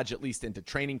 and Hodge, at least into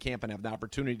training camp, and have the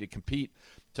opportunity to compete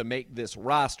to make this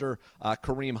roster.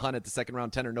 Kareem Hunt at the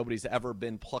second-round tender. Nobody's ever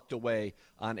been plucked away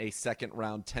on a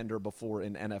second-round tender before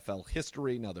in NFL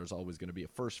history. Now, there's always going to be a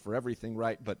first for everything,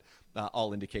 right? But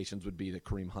all indications would be that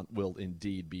Kareem Hunt will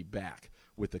indeed be back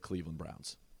with the Cleveland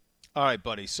Browns. All right,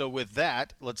 buddy. So with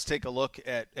that, let's take a look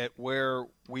at where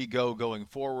we go going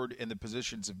forward in the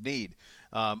positions of need.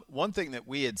 One thing that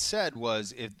we had said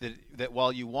was that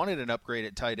while you wanted an upgrade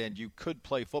at tight end, you could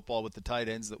play football with the tight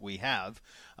ends that we have.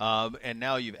 And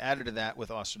now you've added to that with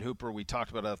Austin Hooper. We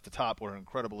talked about it at the top, what an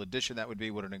incredible addition that would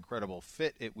be, what an incredible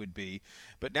fit it would be.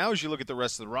 But now as you look at the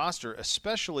rest of the roster,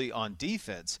 especially on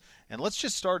defense, and let's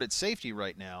just start at safety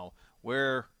right now,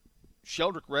 where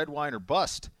Sheldrick Redwine or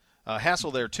bust.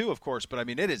 Hassel there too, of course, but I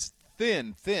mean, it is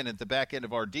thin at the back end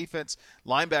of our defense.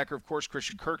 Linebacker, of course,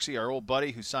 Christian Kirksey, our old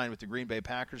buddy who signed with the Green Bay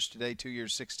Packers today, 2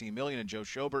 years, $16 million, and Joe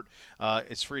Schobert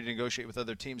is free to negotiate with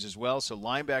other teams as well. So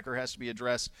linebacker has to be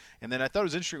addressed. And then I thought it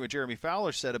was interesting what Jeremy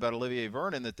Fowler said about Olivier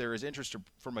Vernon, that there is interest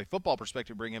from a football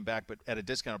perspective to bring him back, but at a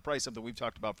discounted price, something we've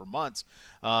talked about for months.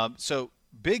 So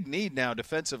big need now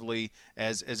defensively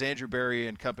as Andrew Berry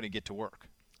and company get to work.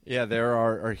 Yeah, there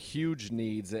are huge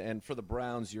needs, and for the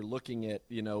Browns, you're looking at,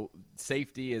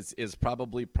 safety is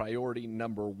probably priority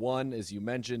number 1, as you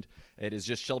mentioned. It is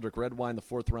just Sheldrick Redwine, the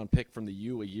 4th-round pick from the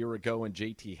U a year ago, and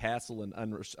J.T. Hassel, an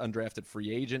undrafted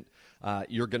free agent.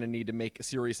 You're going to need to make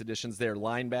serious additions there.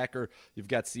 Linebacker, you've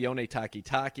got Sione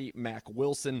Takitaki, Mac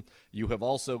Wilson. You have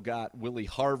also got Willie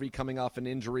Harvey coming off an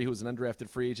injury, who was an undrafted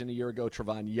free agent a year ago.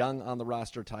 Trevon Young on the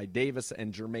roster, Ty Davis,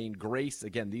 and Jermaine Grace.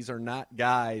 Again, these are not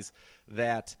guys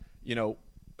that,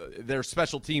 they're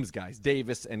special teams guys,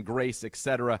 Davis and Grace,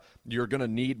 etc. You're going to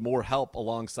need more help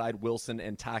alongside Wilson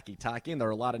and Takitaki, and there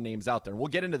are a lot of names out there. We'll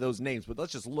get into those names, but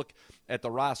let's just look at the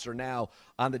roster now.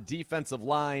 On the defensive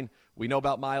line, we know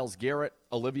about Myles Garrett,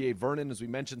 Olivier Vernon, as we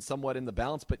mentioned, somewhat in the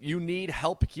balance, but you need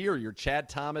help here. Your Chad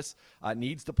Thomas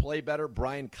needs to play better.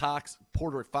 Brian Cox,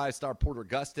 Porter, 5-star Porter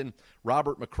Gustin,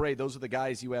 Robert McCray, those are the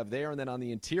guys you have there. And then on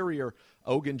the interior,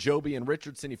 Ogunjobi and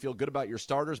Richardson, you feel good about your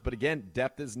starters, but again,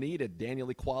 depth is needed. Daniel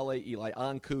Ekuale, Eli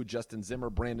Anku, Justin Zimmer,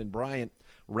 Brandon Bryant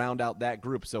round out that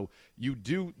group. So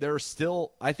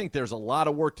I think there's a lot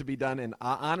of work to be done. And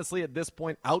honestly, at this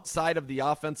point, outside of the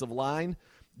offensive line,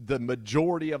 the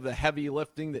majority of the heavy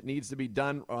lifting that needs to be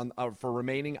done for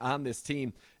remaining on this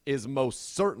team is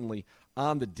most certainly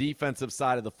on the defensive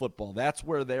side of the football. That's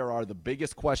where there are the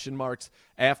biggest question marks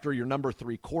after your number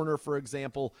 3 corner, for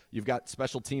example. You've got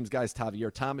special teams guys,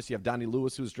 Tavier Thomas. You have Donnie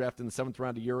Lewis, who was drafted in the 7th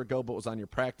round a year ago but was on your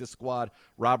practice squad.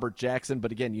 Robert Jackson.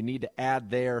 But again, you need to add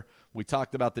there. We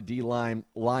talked about the D-line,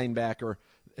 linebacker,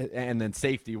 and then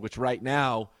safety, which right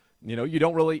now, you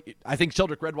don't really – I think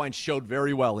Sheldrick Redwine showed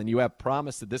very well, and you have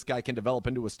promised that this guy can develop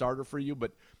into a starter for you,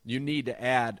 but you need to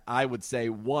add, I would say,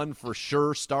 1 for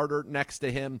sure starter next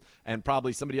to him and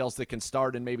probably somebody else that can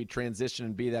start and maybe transition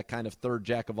and be that kind of third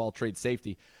jack-of-all-trades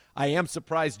safety. I am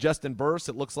surprised Justin Burris,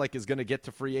 it looks like, is going to get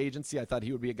to free agency. I thought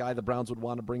he would be a guy the Browns would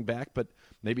want to bring back, but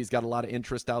maybe he's got a lot of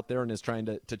interest out there and is trying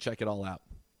to check it all out.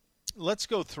 Let's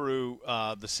go through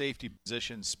the safety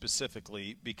position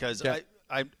specifically because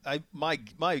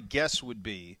my guess would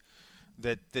be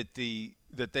that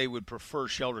they would prefer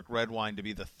Sheldrick Redwine to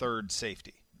be the 3rd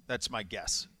safety. That's my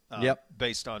guess.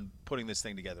 Based on putting this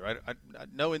thing together. I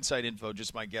no inside info,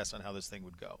 just my guess on how this thing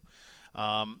would go.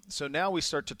 So now we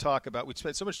start to talk about – we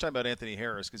spent so much time about Anthony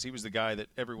Harris because he was the guy that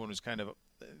everyone was kind of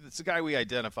 – it's the guy we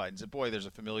identified and said, boy, there's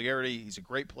a familiarity. He's a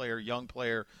great player, young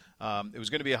player. It was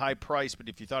going to be a high price, but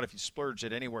if you splurged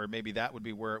it anywhere, maybe that would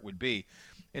be where it would be.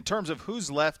 In terms of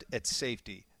who's left at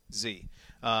safety, Z,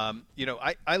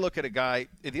 I look at a guy.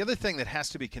 The other thing that has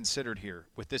to be considered here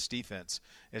with this defense,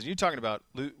 as you're talking about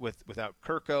without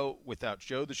Kirko, without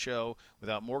Joe the Show,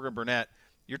 without Morgan Burnett,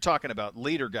 you're talking about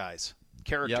leader guys,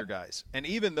 character guys. And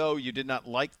even though you did not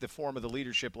like the form of the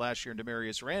leadership last year in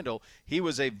Demarius Randall, he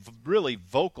was a really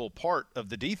vocal part of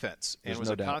the defense and was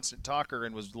a constant talker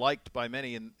and was liked by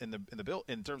many in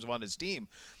terms of on his team.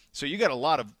 So you got a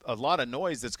lot of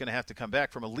noise that's going to have to come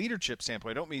back from a leadership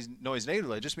standpoint. I don't mean noise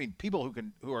natively. I just mean people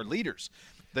who are leaders.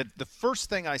 The first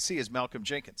thing I see is Malcolm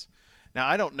Jenkins. Now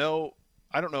I don't know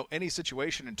any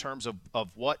situation in terms of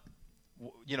what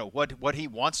he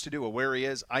wants to do or where he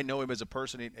is. I know him as a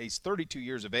person. He's 32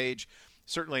 years of age,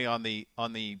 certainly on the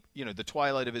the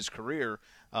twilight of his career,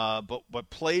 but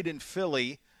played in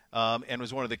Philly. And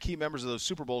was one of the key members of those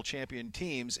Super Bowl champion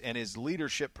teams, and his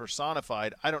leadership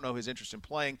personified. I don't know his interest in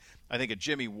playing. I think a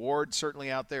Jimmy Ward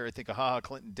certainly out there. I think a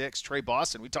Clinton Dix, Trey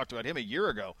Boston. We talked about him a year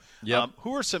ago. Yep.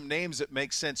 Who are some names that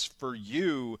make sense for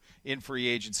you in free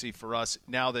agency for us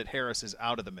now that Harris is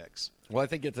out of the mix? Well, I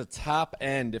think at the top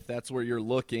end, if that's where you're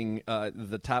looking,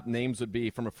 the top names would be,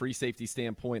 from a free safety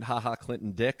standpoint,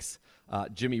 Clinton Dix,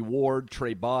 Jimmy Ward,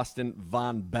 Trey Boston,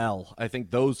 Von Bell. I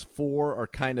think those four are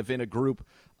kind of in a group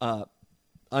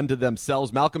unto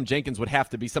themselves. Malcolm Jenkins would have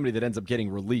to be somebody that ends up getting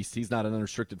released. He's not an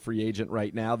unrestricted free agent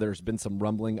right now. There's been some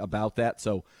rumbling about that,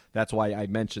 so that's why I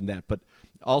mentioned that. But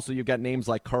also you've got names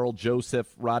like Carl Joseph,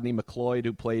 Rodney McLeod,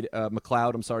 who played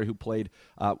who played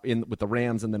with the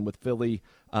Rams and then with Philly,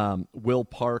 Will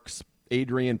Parks,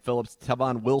 Adrian Phillips,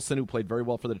 Tavon Wilson, who played very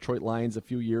well for the Detroit Lions a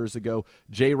few years ago,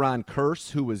 Jaron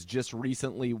Kearse, who was just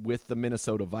recently with the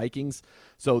Minnesota Vikings.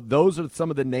 So those are some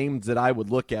of the names that I would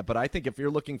look at. But I think if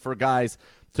you're looking for guys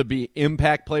to be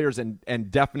impact players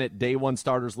and definite day one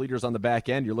starters, leaders on the back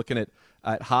end, you're looking at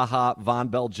Von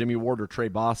Bell, Jimmy Ward, or Trey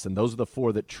Boston. Those are the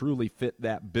four that truly fit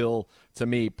that bill to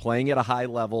me, playing at a high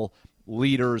level,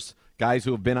 leaders, guys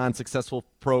who have been on successful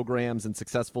programs and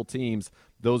successful teams.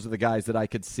 Those are the guys that I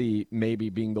could see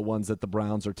maybe being the ones that the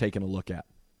Browns are taking a look at.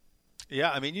 Yeah,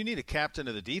 I mean, you need a captain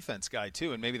of the defense guy,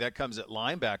 too, and maybe that comes at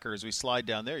linebacker. As we slide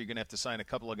down there, you're going to have to sign a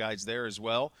couple of guys there as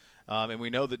well. And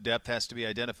we know that depth has to be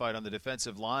identified on the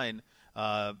defensive line.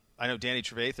 I know Danny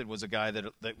Trevathan was a guy that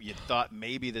you thought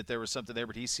maybe that there was something there,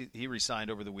 but he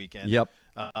re-signed over the weekend. Yep.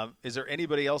 Is there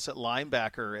anybody else at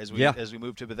linebacker as we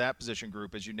move to that position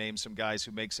group, as you name some guys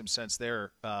who make some sense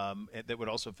there that would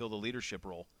also fill the leadership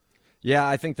role? Yeah,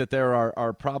 I think that there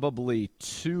are probably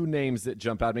two names that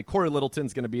jump out. I mean, Corey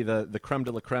Littleton's going to be the creme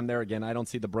de la creme there. Again, I don't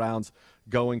see the Browns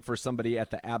going for somebody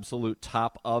at the absolute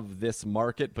top of this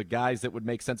market, but guys that would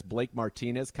make sense. Blake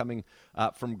Martinez coming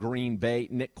from Green Bay,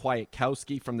 Nick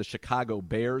Kwiatkowski from the Chicago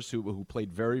Bears, who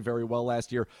played very, very well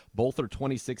last year. Both are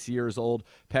 26 years old.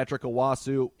 Patrick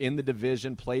Owasu in the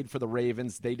division, played for the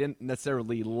Ravens. They didn't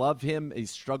necessarily love him. He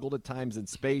struggled at times in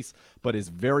space, but is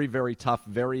very, very tough,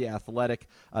 very athletic.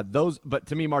 But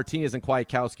to me, Martinez and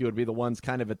Kwiatkowski would be the ones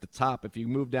kind of at the top. If you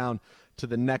move down to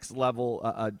the next level,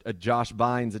 a Josh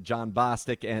Bynes, a John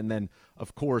Bostic, and then,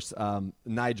 of course,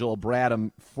 Nigel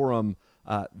Bradham from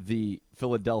the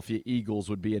Philadelphia Eagles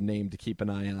would be a name to keep an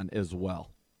eye on as well.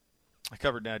 I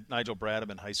covered Nigel Bradham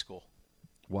in high school.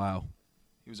 Wow.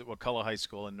 He was at Wakulla High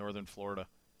School in northern Florida.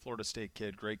 Florida State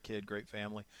kid, great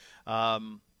family.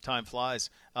 Time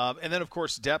flies. And then, of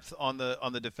course, depth on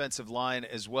the defensive line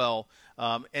as well.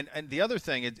 And the other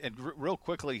thing, and real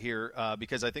quickly here,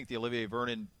 because I think the Olivier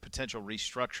Vernon potential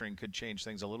restructuring could change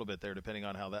things a little bit there, depending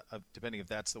if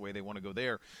that's the way they want to go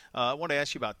there. I want to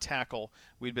ask you about tackle.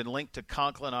 We've been linked to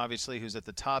Conklin, obviously, who's at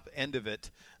the top end of it.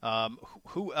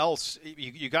 Who else?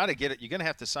 You got to get it. You're going to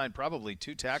have to sign probably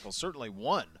two tackles, certainly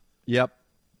one. Yep.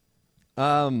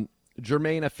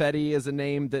 Jermaine Ifedi is a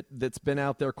name that's been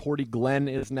out there. Cordy Glenn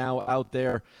is now out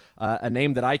there. A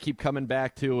name that I keep coming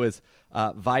back to is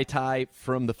Vaitai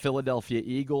from the Philadelphia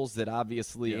Eagles, that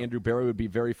obviously Andrew Berry would be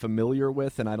very familiar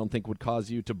with, and I don't think would cause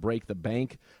you to break the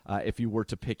bank if you were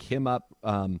to pick him up.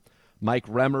 Mike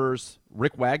Remmers,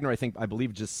 Rick Wagner, I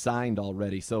believe just signed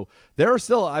already. So there are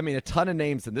still, a ton of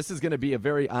names, and this is going to be a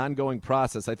very ongoing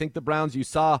process. I think the Browns, you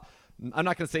saw, I'm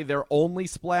not going to say their only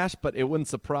splash, but it wouldn't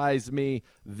surprise me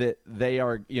that they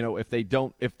are,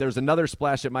 if there's another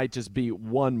splash, it might just be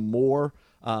one more.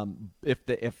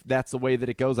 If that's the way that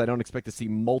it goes, I don't expect to see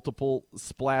multiple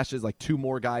splashes, like two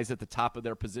more guys at the top of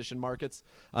their position markets.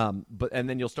 And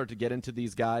then you'll start to get into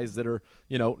these guys that are,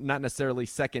 not necessarily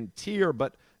second tier,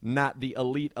 but not the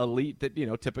elite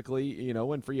that, typically,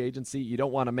 in free agency, you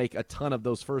don't want to make a ton of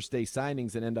those first day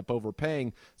signings and end up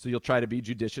overpaying. So you'll try to be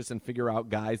judicious and figure out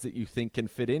guys that you think can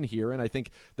fit in here. And I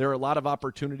think there are a lot of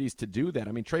opportunities to do that.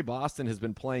 I mean, Trey Boston has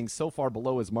been playing so far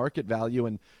below his market value,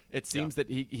 and it seems that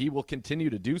he will continue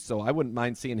to do so. I wouldn't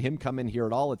mind seeing him come in here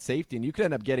at all at safety. And you could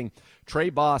end up getting Trey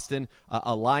Boston,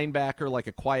 a linebacker like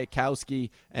a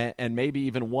Kwiatkowski, and maybe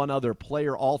even one other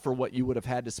player, all for what you would have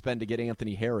had to spend to get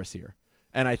Anthony Harris here.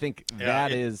 And I think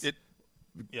that is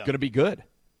going to be good.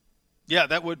 Yeah,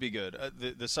 that would be good.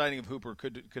 The signing of Hooper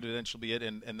could eventually be it,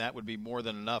 and that would be more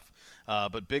than enough.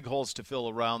 But big holes to fill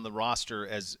around the roster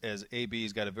as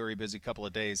AB's got a very busy couple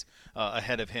of days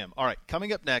ahead of him. All right,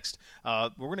 coming up next, we're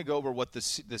going to go over what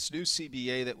this new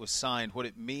CBA that was signed, what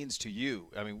it means to you.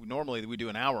 I mean, normally we do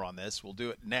an hour on this. We'll do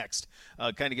it next,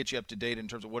 kind of get you up to date in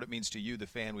terms of what it means to you, the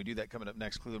fan. We do that coming up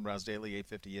next. Cleveland Browns Daily,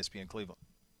 850 ESPN Cleveland.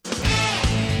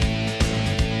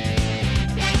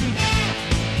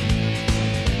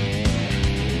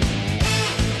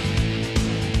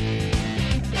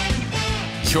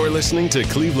 You're listening to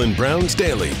Cleveland Browns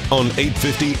Daily on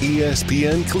 850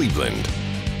 ESPN Cleveland.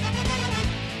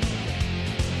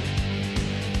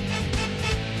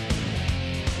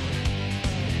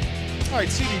 All right,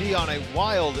 CBD on a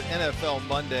wild NFL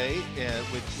Monday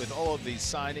with all of these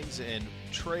signings and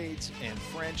trades and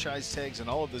franchise tags and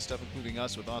all of this stuff, including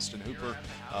us with Austin Hooper,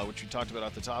 which we talked about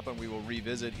at the top, and we will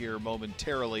revisit here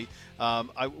momentarily.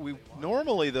 We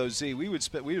normally, though, Z, we would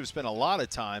have spent a lot of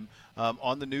time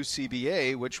on the new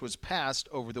CBA, which was passed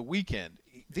over the weekend.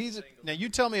 Now, you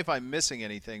tell me if I'm missing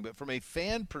anything, but from a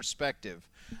fan perspective,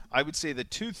 I would say the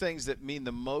two things that mean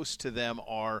the most to them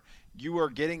are you are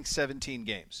getting 17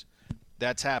 games.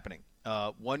 That's happening.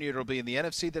 1 year it'll be in the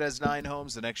NFC that has 9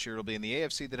 homes. The next year it'll be in the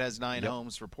AFC that has 9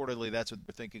 homes. Reportedly, that's what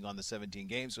they're thinking on the 17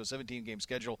 games. So a 17-game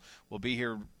schedule will be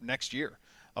here next year.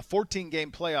 A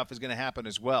 14-game playoff is going to happen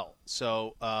as well.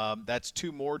 So that's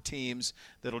 2 more teams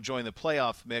that'll join the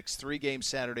playoff mix, 3 games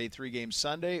Saturday, 3 games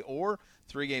Sunday, or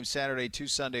 3 games Saturday, 2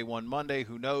 Sunday, 1 Monday.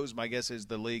 Who knows? My guess is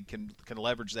the league can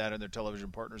leverage that in their television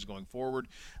partners going forward.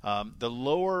 The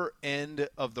lower end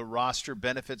of the roster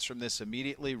benefits from this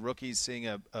immediately. Rookies seeing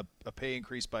a pay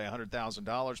increase by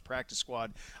 $100,000. Practice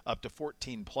squad up to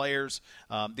 14 players.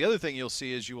 The other thing you'll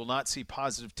see is you will not see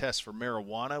positive tests for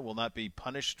marijuana. Will not be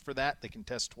punished for that. They can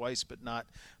test twice, but not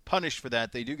punished for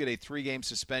that. They do get a 3-game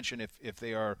suspension if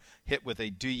they are hit with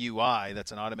a DUI.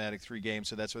 That's an automatic 3 games,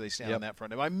 so that's where they stand on that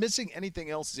front. Am I missing anything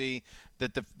else, Z,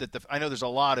 that I know there's a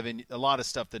lot of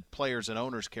stuff that players and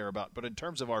owners care about, but in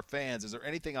terms of our fans, is there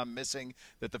anything I'm missing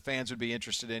that the fans would be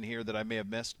interested in here that I may have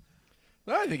missed?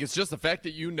 I think it's just the fact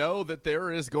that that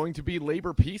there is going to be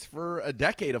labor peace for a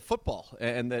decade of football,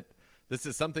 and that this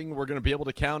is something we're going to be able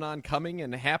to count on coming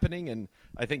and happening, and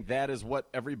I think that is what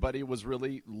everybody was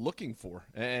really looking for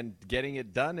and getting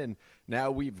it done. And now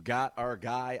we've got our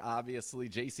guy, obviously,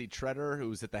 J.C. Treader,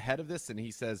 who's at the head of this, and he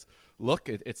says, look,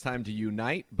 it's time to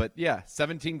unite. But,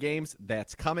 17 games,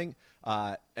 that's coming,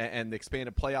 and the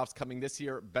expanded playoffs coming this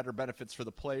year, better benefits for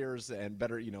the players and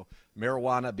better,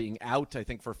 marijuana being out, I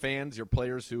think, for fans, your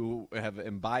players who have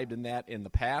imbibed in that in the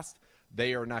past,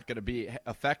 they are not going to be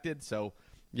affected. So,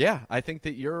 I think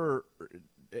that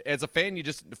as a fan,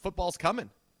 football's coming.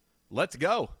 Let's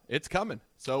go. It's coming.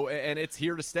 So, and it's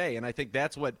here to stay. And I think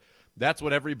that's what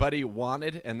everybody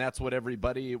wanted, and that's what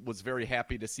everybody was very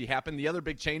happy to see happen. The other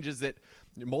big change is that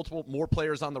more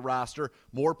players on the roster,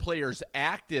 more players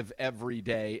active every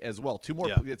day as well. 2 more.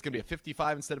 Yeah. It's going to be a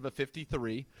 55 instead of a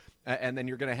 53. And then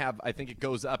you're going to have, I think it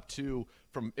goes up to,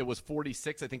 it was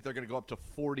 46. I think they're going to go up to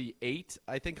 48,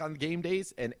 I think, on game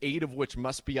days, and 8 of which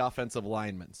must be offensive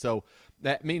linemen. So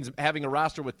that means having a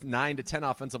roster with 9 to 10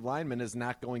 offensive linemen is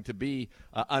not going to be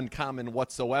uncommon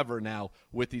whatsoever now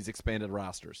with these expanded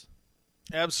rosters.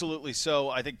 Absolutely so.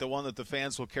 I think the one that the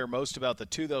fans will care most about, the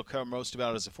 2 they'll care most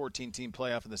about, is a 14-team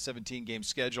playoff and the 17-game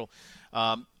schedule.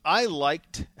 I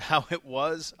liked how it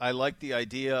was. I liked the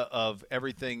idea of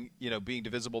everything, being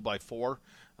divisible by 4,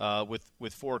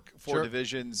 with four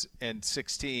divisions and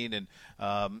 16, and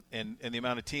the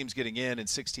amount of teams getting in and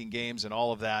 16 games and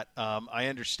all of that. I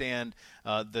understand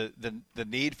the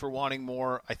need for wanting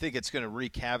more. I think it's going to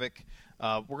wreak havoc.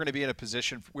 We're going to be in a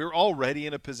position – we're already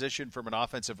in a position from an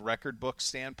offensive record book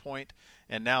standpoint,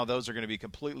 and now those are going to be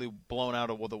completely blown out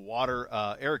of the water.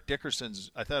 Eric Dickerson's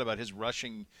 – I thought about his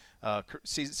rushing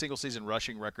single-season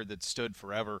rushing record that stood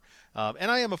forever.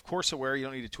 And I am, of course, aware. You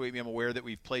don't need to tweet me. I'm aware that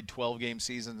we've played 12-game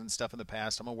seasons and stuff in the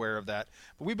past. I'm aware of that.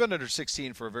 But we've been under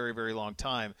 16 for a very, very long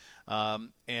time.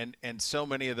 And so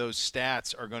many of those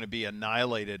stats are going to be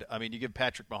annihilated. I mean, you give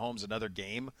Patrick Mahomes another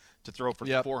game to throw for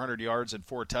 400 yards and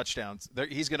 4 touchdowns.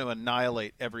 He's going to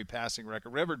annihilate every passing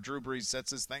record. Whatever Drew Brees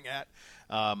sets his thing at,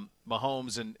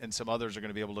 Mahomes and some others are going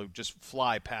to be able to just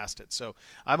fly past it. So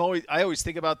I always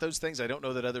think about those things. I don't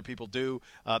know that other people do.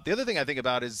 The other thing I think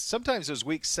about is sometimes those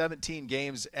Week 17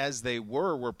 games, as they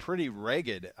were pretty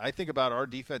ragged. I think about our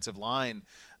defensive line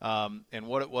and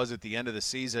what it was at the end of the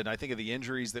season. I think of the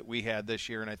injuries that we had this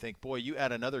year, and I think, boy, you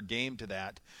add another game to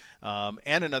that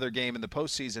and another game in the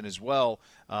postseason as well.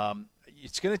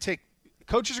 It's going to take –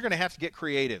 coaches are going to have to get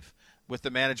creative with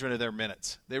the management of their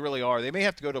minutes. They really are. They may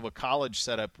have to go to a college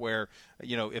setup where,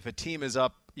 if a team is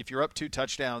up – if you're up 2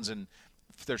 touchdowns and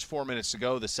if there's 4 minutes to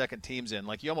go, the second team's in.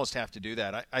 Like, you almost have to do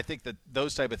that. I think that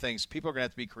those type of things, people are going to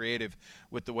have to be creative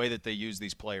with the way that they use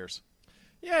these players.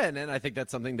 Yeah, and I think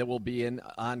that's something that will be an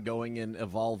ongoing and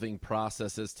evolving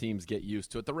process as teams get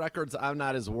used to it. The records, I'm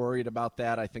not as worried about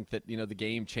that. I think that, the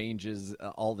game changes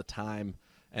all the time,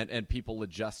 and people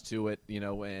adjust to it,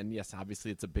 and yes,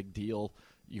 obviously it's a big deal.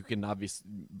 You can obviously,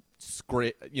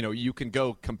 you can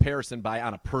go comparison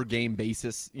on a per game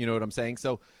basis. You know what I'm saying?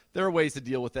 So there are ways to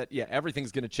deal with that. Yeah,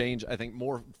 everything's going to change. I think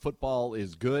more football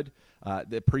is good.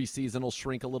 The preseason will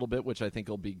shrink a little bit, which I think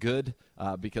will be good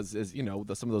because, as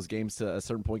some of those games to a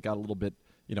certain point got a little bit,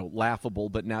 laughable.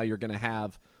 But now you're going to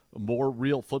have more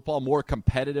real football, more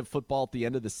competitive football at the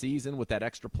end of the season with that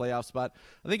extra playoff spot.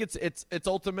 I think it's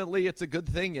ultimately it's a good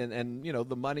thing, and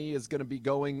the money is going to be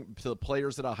going to the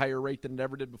players at a higher rate than it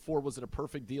ever did before. Was it a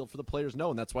perfect deal for the players?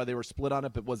 No, and that's why they were split on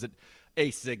it. But was it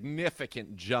a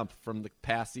significant jump from the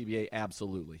past CBA?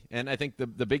 Absolutely. And I think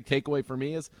the big takeaway for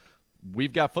me is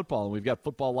we've got football, and we've got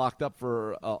football locked up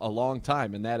for a long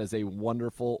time, and that is a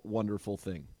wonderful, wonderful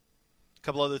thing. A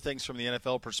couple other things from the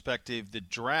NFL perspective. The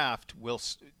draft will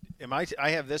I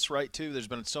have this right too. There's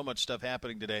been so much stuff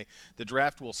happening today. The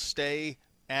draft will stay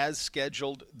as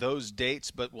scheduled those dates,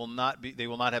 but they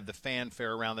will not have the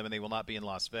fanfare around them, and they will not be in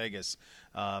Las Vegas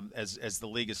as the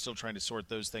league is still trying to sort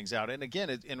those things out. And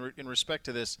again, in respect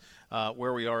to this,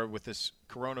 where we are with this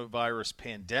coronavirus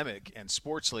pandemic and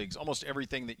sports leagues, almost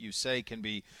everything that you say can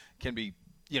be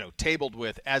tabled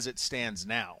with as it stands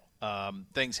now.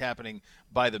 Things happening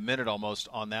by the minute almost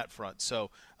on that front.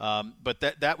 So, but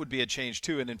that would be a change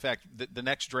too. And in fact, the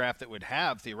next draft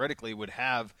that theoretically would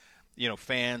have,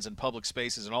 fans and public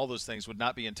spaces and all those things would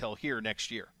not be until here next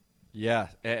year. Yeah,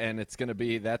 and that's going to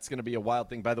be a wild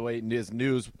thing. By the way,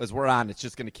 news as we're on, it's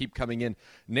just going to keep coming in.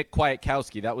 Nick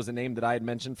Kwiatkowski, that was a name that I had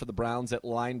mentioned for the Browns at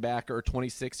linebacker,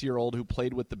 26-year-old who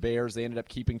played with the Bears. They ended up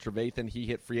keeping Trevathan. He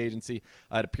hit free agency.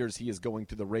 It appears he is going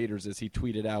to the Raiders, as he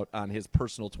tweeted out on his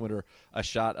personal Twitter a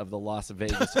shot of the Las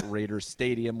Vegas Raiders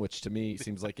stadium, which to me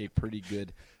seems like a pretty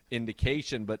good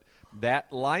indication. But that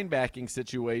linebacking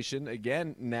situation,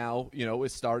 again, now,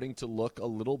 is starting to look a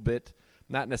little bit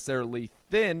not necessarily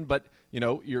thin, but,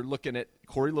 you're looking at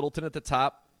Corey Littleton at the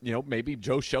top. Maybe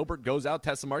Joe Schobert goes out,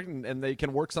 tests the market, and they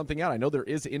can work something out. I know there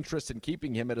is interest in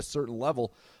keeping him at a certain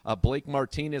level. Blake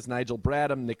Martinez, Nigel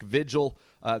Bradham, Nick Vigil,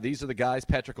 these are the guys,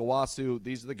 Patrick Owasu,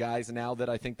 these are the guys now that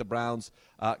I think the Browns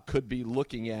could be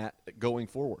looking at going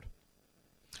forward.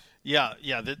 Yeah,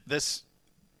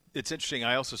 it's interesting.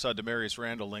 I also saw Demarius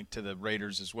Randall linked to the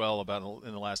Raiders as well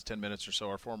in the last 10 minutes or so.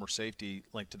 Our former safety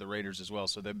linked to the Raiders as well,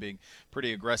 so them being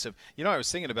pretty aggressive. I was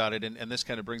thinking about it, and this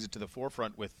kind of brings it to the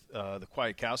forefront with the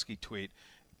Kwiatkowski tweet.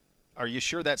 Are you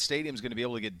sure that stadium's going to be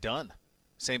able to get done?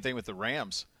 Same thing with the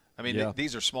Rams. I mean,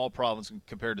 these are small problems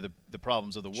compared to the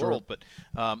problems of the world, but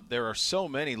there are so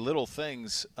many little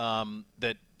things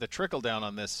that the trickle down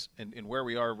on this in where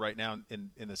we are right now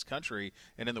in this country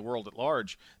and in the world at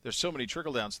large. There's so many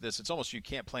trickle downs to this. It's almost you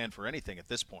can't plan for anything at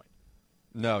this point.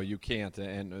 No, you can't,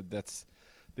 and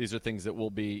these are things that we'll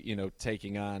be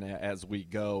taking on as we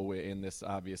go in this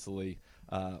obviously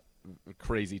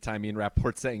crazy time. Ian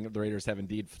Rappaport saying the Raiders have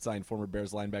indeed signed former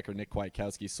Bears linebacker Nick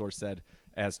Kwiatkowski. Source said,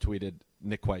 as tweeted,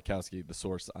 Nick Kwiatkowski, the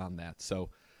source on that. So,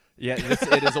 yeah,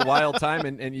 it is a wild time,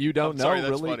 and you don't know. Sorry,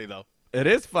 that's really funny though. It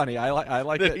is funny. I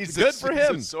like that. Good for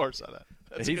him. He's a source on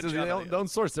that. He's his own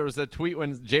source. There was a tweet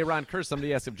when J-Ron Curse,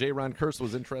 somebody asked if J-Ron Curse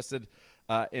was interested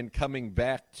in coming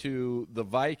back to the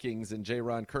Vikings, and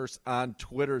J-Ron Curse on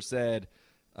Twitter said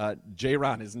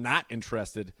J-Ron is not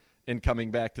interested in coming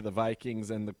back to the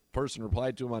Vikings, and the person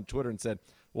replied to him on Twitter and said,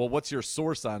 well, what's your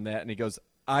source on that? And he goes,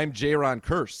 I'm J-Ron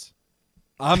Curse.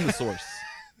 I'm the source.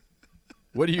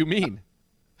 What do you mean?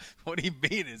 What do you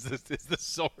mean is the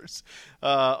source?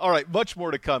 All right, much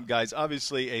more to come, guys.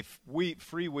 Obviously, a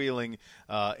freewheeling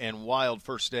and wild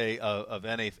first day of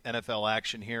NFL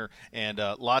action here, and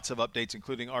lots of updates,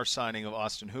 including our signing of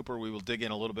Austin Hooper. We will dig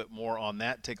in a little bit more on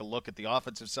that, take a look at the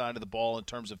offensive side of the ball in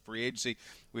terms of free agency.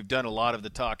 We've done a lot of the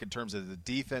talk in terms of the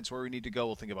defense, where we need to go.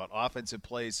 We'll think about offensive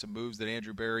plays, some moves that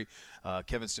Andrew Berry,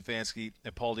 Kevin Stefanski,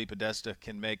 and Paul DePodesta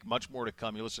can make. Much more to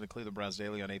come. You're listening to Cleveland Browns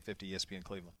Daily on 850 ESPN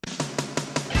Cleveland.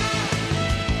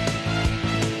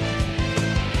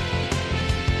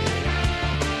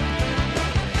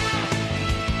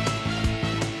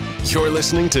 You're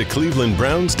listening to Cleveland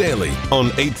Browns Daily on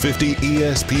 850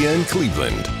 ESPN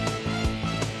Cleveland.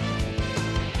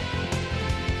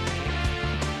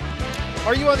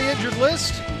 Are you on the injured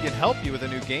list? We can help you with a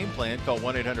new game plan. Call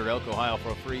 1-800-ELK-OHIO for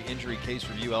a free injury case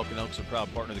review. Elk & Elk's a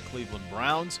proud partner of the Cleveland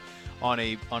Browns on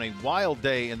a wild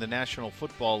day in the National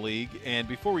Football League. And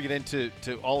before we get into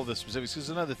all of the specifics, because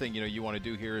another thing you want to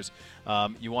do here is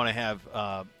you want to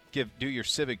have do your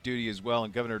civic duty as well.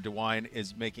 And Governor DeWine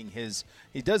is making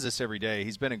he does this every day.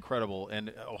 He's been incredible.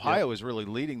 And Ohio is really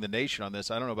leading the nation on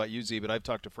this. I don't know about you, Z, but I've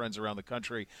talked to friends around the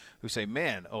country who say,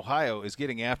 man, Ohio is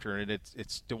getting after it.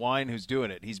 It's DeWine who's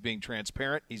doing it. He's being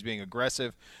transparent. He's being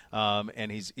aggressive. And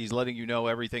he's letting you know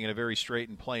everything in a very straight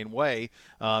and plain way.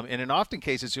 And in often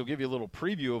cases, he'll give you a little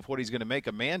preview of what he's going to make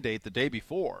a mandate the day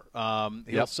before.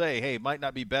 He'll say, hey, it might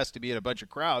not be best to be in a bunch of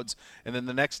crowds. And then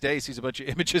the next day sees a bunch of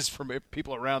images from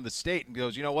people around the state and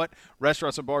goes, you know what?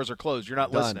 Restaurants and bars are closed. You're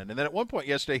not listening. And then at one point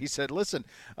yesterday, he said, listen,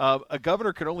 a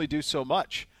governor can only do so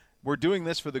much. We're doing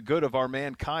this for the good of our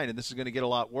mankind, and this is going to get a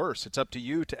lot worse. It's up to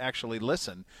you to actually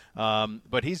listen.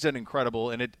 But he's done incredible,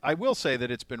 and I will say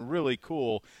that it's been really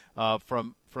cool as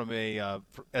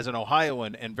an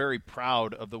Ohioan, and very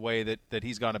proud of the way that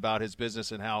he's gone about his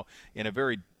business, and how in a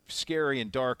very scary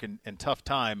and dark and tough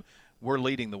time, we're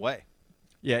leading the way.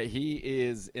 Yeah, he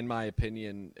is, in my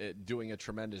opinion, doing a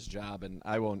tremendous job, and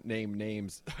I won't name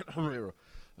names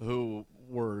who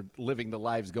were living the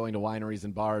lives going to wineries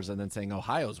and bars and then saying,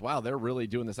 Ohio's, wow, they're really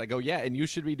doing this. I go, yeah, and you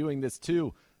should be doing this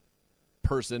too,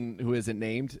 person who isn't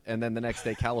named. And then the next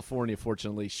day, California,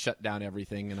 fortunately, shut down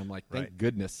everything, and I'm like, thank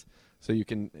goodness. So you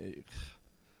can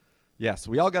yes,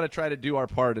 we all got to try to do our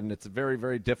part, and it's a very,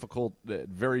 very difficult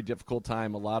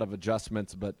time, a lot of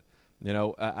adjustments. But,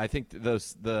 I think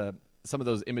some of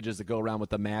those images that go around with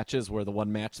the matches, where the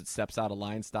one match that steps out of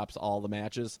line stops all the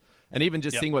matches, and even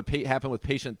just seeing what happened with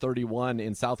patient 31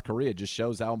 in South Korea just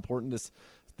shows how important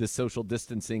this social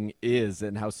distancing is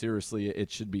and how seriously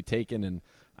it should be taken. And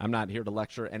I'm not here to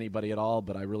lecture anybody at all,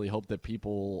 but I really hope that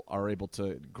people are able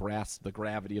to grasp the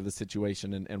gravity of the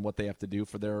situation and what they have to do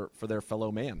for their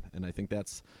fellow man. And I think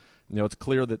that's, it's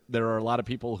clear that there are a lot of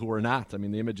people who are not. I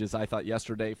mean, the images I thought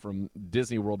yesterday from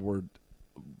Disney World were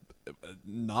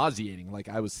nauseating. Like,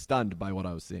 I was stunned by what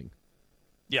I was seeing.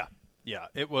 Yeah,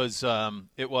 it was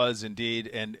indeed.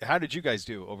 And how did you guys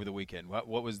do over the weekend?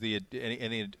 What was the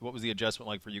adjustment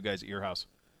like for you guys at your house?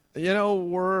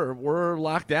 We're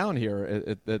locked down here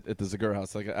at the Zagur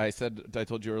house. Like I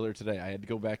told you earlier today, I had to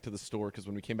go back to the store because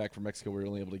when we came back from Mexico, we were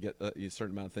only able to get a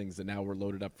certain amount of things, and now we're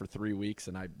loaded up for 3 weeks.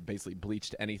 And I basically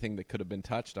bleached anything that could have been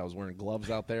touched. I was wearing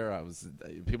gloves out there.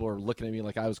 People were looking at me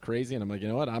like I was crazy, and I'm like, you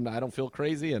know what? I don't feel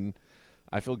crazy, and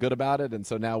I feel good about it. And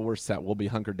so now we're set. We'll be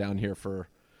hunkered down here for.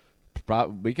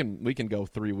 We can go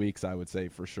 3 weeks, I would say,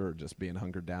 for sure, just being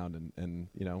hunkered down, and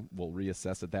we'll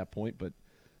reassess at that point. But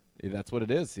that's what it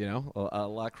is, a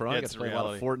lot chronic. I get to play a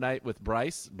lot of Fortnite with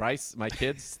Bryce. My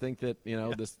kids think that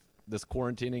this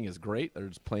quarantining is great. They're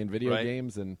just playing video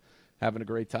games and having a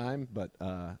great time. But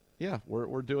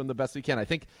we're doing the best we can. I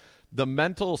think the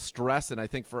mental stress, and I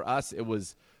think for us, it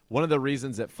was one of the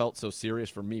reasons it felt so serious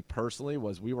for me personally,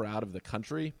 was we were out of the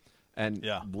country and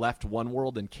left one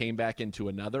world and came back into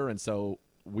another. And so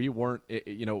we weren't,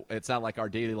 it's not like our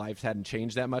daily lives hadn't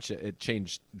changed that much. It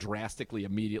changed drastically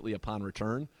immediately upon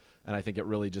return. And I think it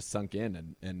really just sunk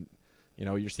in. And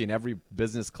you're seeing every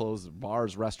business close,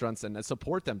 bars, restaurants, and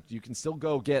support them. You can still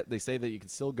go get, they say that you can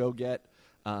still go get,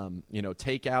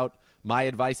 takeout. My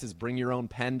advice is bring your own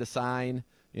pen to sign,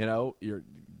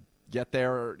 get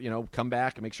there, come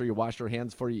back and make sure you wash your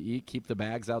hands before you eat. Keep the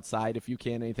bags outside if you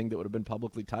can, anything that would have been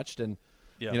publicly touched. And,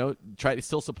 try to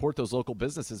still support those local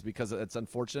businesses, because it's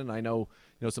unfortunate. I know,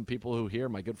 some people who here,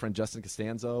 my good friend Justin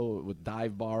Costanzo with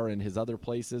Dive Bar and his other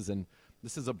places, and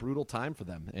this is a brutal time for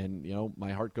them. And,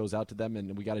 my heart goes out to them,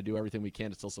 and we got to do everything we can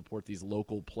to still support these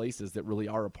local places that really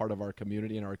are a part of our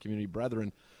community and our community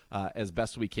brethren as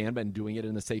best we can, and doing it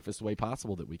in the safest way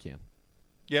possible that we can.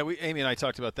 Yeah, Amy and I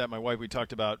talked about that. My wife, we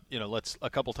talked about, let's a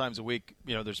couple times a week,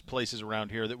 there's places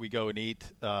around here that we go and eat.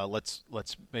 Let's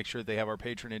make sure they have our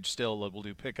patronage still. We'll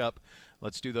do pickup.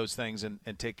 Let's do those things and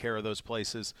take care of those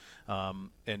places,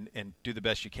 and do the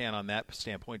best you can on that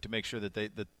standpoint to make sure that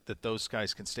that those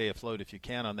guys can stay afloat if you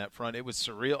can on that front. It was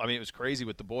surreal. I mean, it was crazy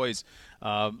with the boys.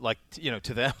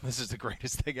 To them, this is the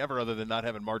greatest thing ever, other than not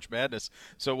having March Madness.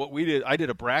 So what we did, I did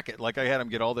a bracket. Like I had them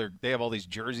get they have all these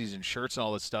jerseys and shirts and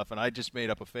all this stuff, and I just made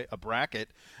up a bracket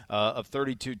of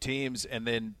 32 teams, and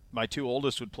then my two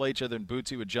oldest would play each other, and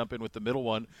Bootsy would jump in with the middle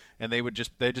one, and they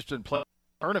just been playing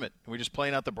tournament. We're just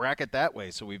playing out the bracket that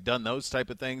way. So we've done those type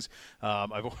of things.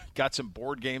 I've got some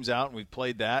board games out, and we've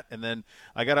played that. And then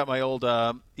I got out my old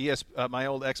my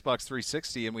old Xbox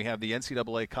 360, and we have the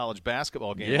NCAA college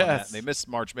basketball game on that. And they missed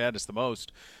March Madness the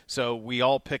most. So we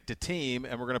all picked a team,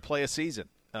 and we're going to play a season.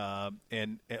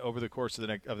 And over the course of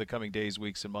the coming days,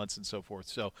 weeks, and months, and so forth.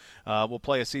 So we'll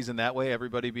play a season that way,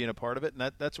 everybody being a part of it,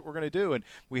 and that's what we're going to do. And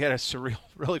we had a surreal,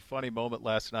 really funny moment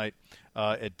last night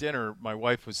at dinner. My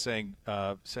wife was saying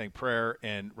prayer,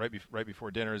 and right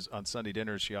before dinners on Sunday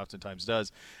dinners, she oftentimes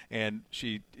does, and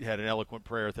she had an eloquent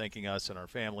prayer thanking us and our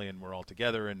family, and we're all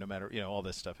together, and no matter all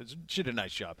this stuff. She did a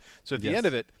nice job. So at the end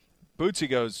of it, Bootsy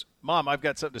goes, "Mom, I've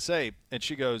got something to say." And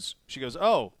she goes,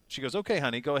 "Oh." She goes, "Okay,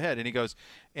 honey, go ahead." And he goes,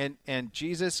 and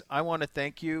Jesus, I want to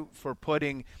thank you for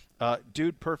putting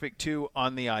Dude Perfect 2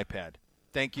 on the iPad.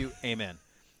 Thank you. Amen.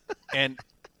 And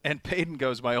Peyton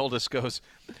goes, my oldest goes,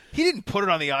 "He didn't put it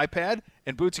on the iPad."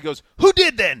 And Bootsy goes, "Who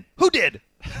did then? Who did?"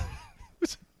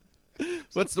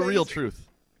 What's the real truth?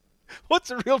 What's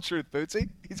the real truth, Bootsy?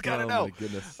 He's got to know. Oh, my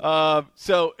goodness.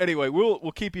 So anyway,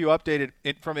 we'll keep you updated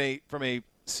from a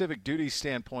civic duty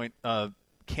standpoint.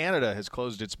 Canada has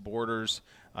closed its borders.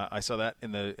 I saw that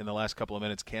in the last couple of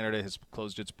minutes. Canada has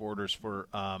closed its borders for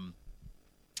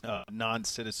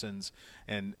non-citizens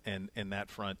and that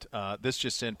front. This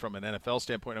just in from an NFL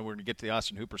standpoint, and we're going to get to the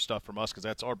Austin Hooper stuff from us because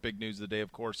that's our big news of the day,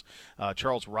 of course.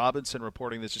 Charles Robinson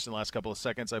reporting this just in the last couple of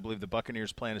seconds. I believe the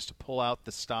Buccaneers' plan is to pull out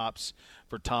the stops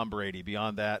for Tom Brady.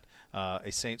 Beyond that,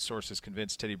 a Saints source is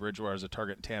convinced Teddy Bridgewater is a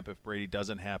target in Tampa if Brady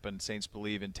doesn't happen. Saints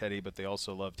believe in Teddy, but they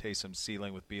also love Taysom's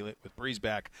ceiling with Breeze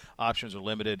back. Options are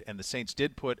limited, and the Saints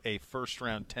did put a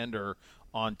first-round tender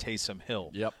on Taysom Hill.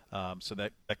 Yep. So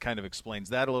that kind of explains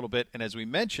that a little bit. And as we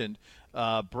mentioned,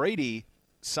 Brady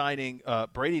signing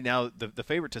Brady now the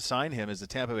favorite to sign him is the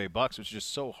Tampa Bay Bucks, which is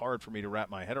just so hard for me to wrap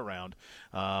my head around.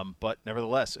 But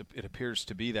nevertheless, it appears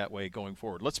to be that way going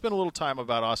forward. Let's spend a little time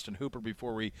about Austin Hooper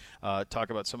before we talk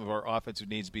about some of our offensive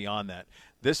needs beyond that.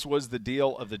 This was the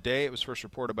deal of the day. It was first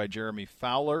reported by Jeremy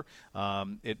Fowler.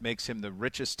 It makes him the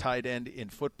richest tight end in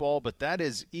football, but that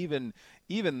is even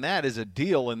that is a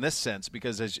deal in this sense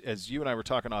because as you and I were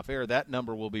talking off air, that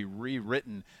number will be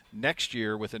rewritten next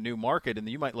year with a new market, and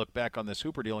you might look back on this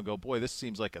Hooper deal and go, boy, this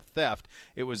seems like a theft.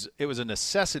 It was a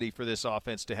necessity for this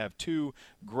offense to have two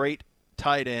great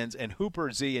tight ends, and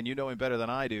Hooper Z, and you know him better than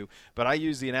I do, but I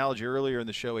used the analogy earlier in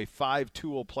the show, a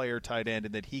five-tool player tight end,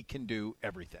 and that he can do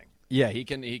everything. Yeah, he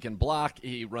can block.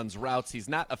 He runs routes. He's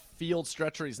not a field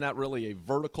stretcher. He's not really a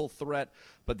vertical threat,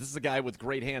 but this is a guy with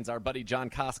great hands. Our buddy John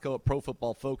Costco at Pro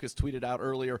Football Focus tweeted out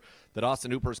earlier that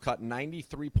Austin Hooper's caught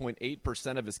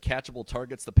 93.8% of his catchable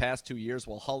targets the past 2 years,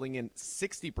 while hauling in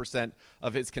 60%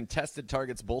 of his contested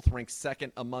targets, both ranked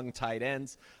second among tight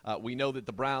ends. We know that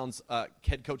the Browns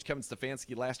head coach Kevin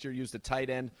Stefanski last year used a tight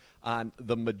end on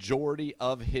the majority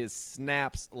of his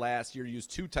snaps last year. Used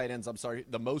two tight ends,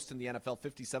 the most in the NFL,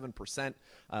 57%.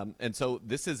 And so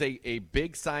this is a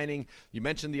big signing. You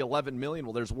mentioned the $11 million.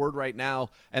 Well, there's word right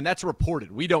now, and that's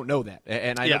reported. We don't know that.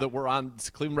 And I know that we're on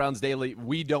Cleveland Browns Daily.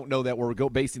 We don't know that. We're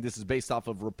basing this is based off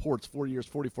of reports, 4 years,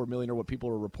 $44 million, or what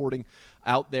people are reporting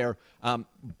out there.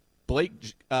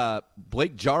 Blake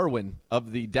Jarwin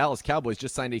of the Dallas Cowboys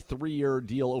just signed a 3-year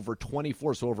deal over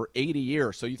 24, so over 80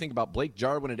 years. So you think about Blake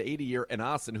Jarwin at 80 year and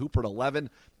Austin Hooper at 11.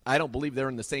 I don't believe they're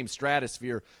in the same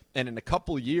stratosphere. And in a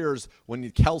couple of years, when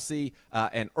Kelsey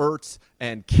and Ertz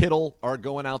and Kittle are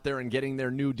going out there and getting their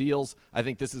new deals, I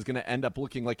think this is going to end up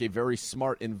looking like a very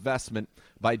smart investment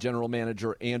by general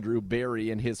manager Andrew Berry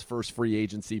in his first free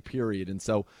agency period. And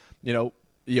so,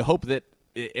 you hope that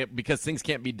because things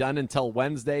can't be done until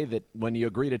Wednesday, that when you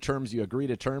agree to terms,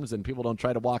 and people don't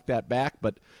try to walk that back.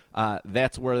 But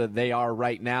that's where they are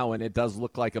right now, and it does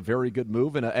look like a very good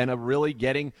move and a really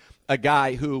getting a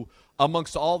guy who,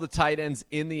 amongst all the tight ends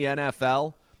in the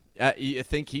NFL, you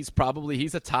think he's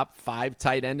a top 5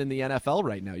 tight end in the NFL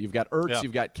right now. You've got Ertz,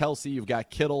 You've got Kelsey, you've got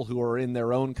Kittle, who are in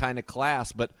their own kind of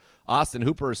class. But Austin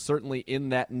Hooper is certainly in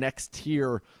that next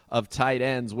tier of tight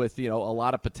ends with, a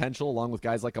lot of potential, along with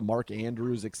guys like a Mark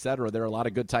Andrews, et cetera. There are a lot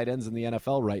of good tight ends in the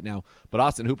NFL right now, but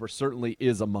Austin Hooper certainly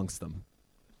is amongst them.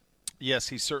 Yes,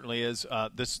 he certainly is.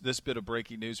 This bit of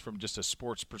breaking news from just a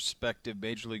sports perspective: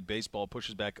 Major League Baseball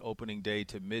pushes back opening day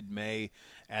to mid-May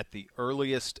at the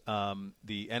earliest.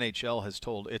 The NHL has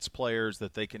told its players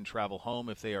that they can travel home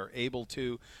if they are able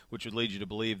to, which would lead you to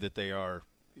believe that they are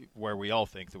where we all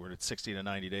think that we're at 60 to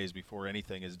 90 days before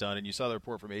anything is done. And you saw the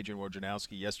report from Adrian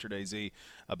Wojnarowski yesterday, Z,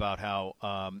 about how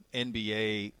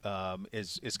NBA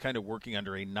is kind of working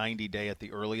under a 90-day at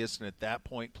the earliest, and at that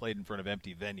point played in front of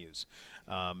empty venues.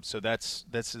 So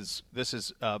this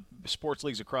is sports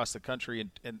leagues across the country,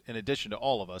 in addition to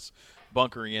all of us,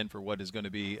 bunkering in for what is going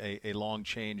to be a long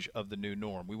change of the new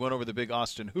norm. We went over the big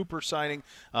Austin Hooper signing.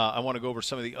 I want to go over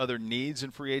some of the other needs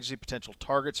in free agency, potential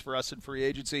targets for us in free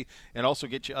agency, and also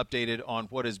get you updated on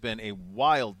what has been a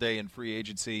wild day in free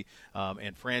agency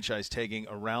and franchise tagging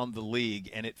around the league.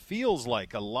 And it feels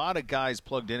like a lot of guys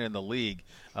plugged in the league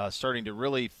starting to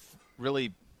really,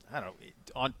 I don't know,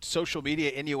 on social media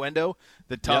innuendo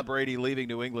that Tom Brady leaving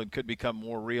New England could become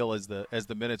more real as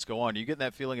the minutes go on. Are you getting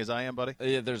that feeling as I am, buddy?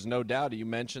 Yeah, there's no doubt. You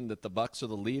mentioned that the Bucs are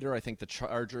the leader. I think the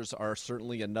Chargers are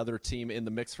certainly another team in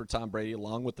the mix for Tom Brady,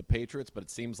 along with the Patriots, but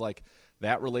it seems like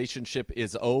that relationship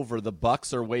is over. The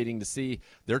Bucs are waiting to see.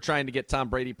 They're trying to get Tom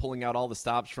Brady, pulling out all the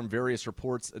stops from various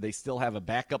reports. They still have a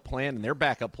backup plan, and their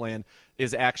backup plan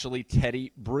is actually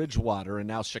Teddy Bridgewater. And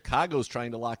now Chicago's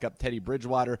trying to lock up Teddy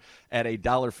Bridgewater at a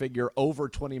dollar figure over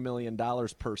 $20 million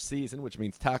per season, which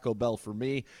means Taco Bell for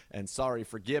me, and sorry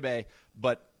for Gibbe,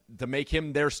 but to make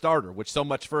him their starter, which so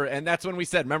much for, and that's when we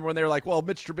said, remember when they were like, well,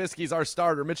 Mitch Trubisky's our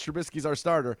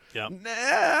starter. Yeah.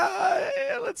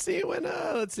 Nah, let's see when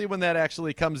that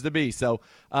actually comes to be. So,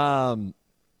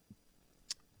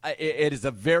 it is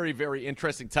a very, very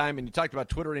interesting time. And you talked about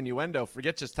Twitter innuendo.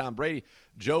 Forget just Tom Brady.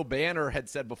 Joe Banner had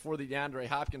said before the DeAndre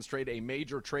Hopkins trade, a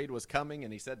major trade was coming,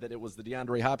 and he said that it was the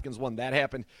DeAndre Hopkins one. That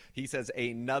happened. He says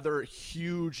another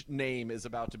huge name is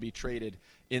about to be traded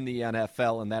in the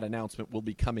NFL, and that announcement will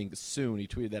be coming soon. He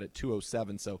tweeted that at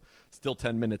 2:07, so still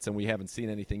 10 minutes, and we haven't seen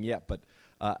anything yet. But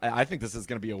I think this is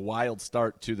going to be a wild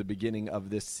start to the beginning of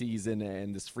this season,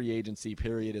 and this free agency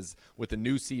period is with the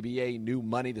new CBA, new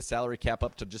money, the salary cap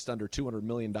up to just under $200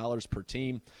 million per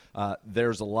team.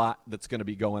 There's a lot that's going to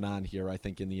be going on here, I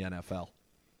think, in the NFL.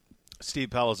 Steve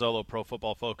Palazzolo, Pro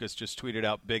Football Focus, just tweeted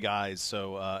out big eyes.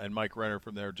 So, and Mike Renner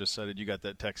from there just said it. You got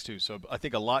that text too. So I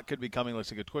think a lot could be coming. Let's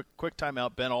take a quick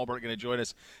timeout. Ben Allbright going to join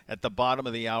us at the bottom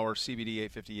of the hour. CBD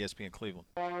 850 ESPN Cleveland.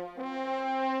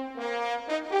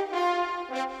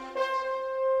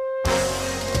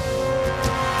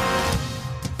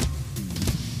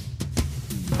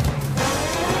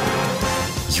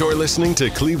 You're listening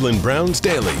to Cleveland Browns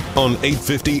Daily on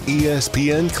 850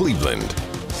 ESPN Cleveland.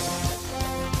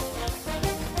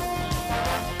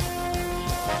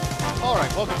 All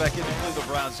right, welcome back into Cleveland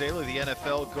Browns Daily. The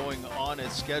NFL going on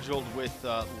as scheduled with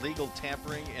legal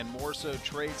tampering and more so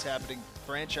trades happening,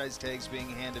 franchise tags being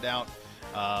handed out,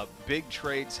 big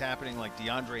trades happening like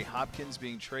DeAndre Hopkins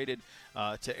being traded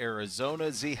to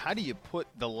Arizona. Z, how do you put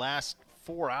the last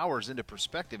 4 hours into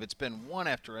perspective? It's been one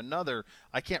after another.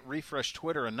 I can't refresh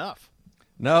Twitter enough.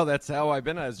 No, that's how I've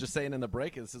been. I was just saying in the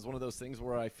break, this is one of those things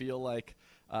where I feel like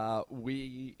I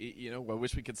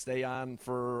wish we could stay on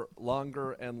for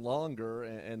longer and longer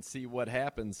and see what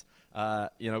happens,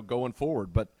 going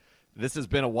forward. But this has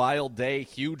been a wild day,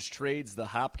 huge trades. The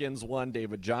Hopkins one,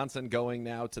 David Johnson going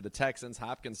now to the Texans,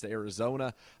 Hopkins to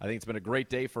Arizona. I think it's been a great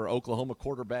day for Oklahoma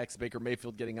quarterbacks, Baker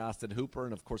Mayfield getting Austin Hooper,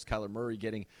 and, of course, Kyler Murray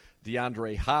getting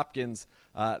DeAndre Hopkins.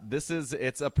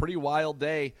 It's a pretty wild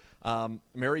day.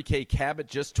 Mary Kay Cabot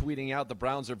just tweeting out the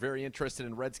Browns are very interested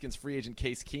in Redskins free agent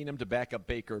Case Keenum to back up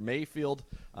Baker Mayfield.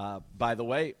 By the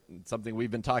way, something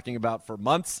we've been talking about for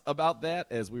months about that,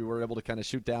 as we were able to kind of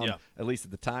shoot down, at least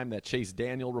at the time, that Chase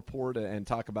Daniel report and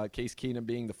talk about Case Keenum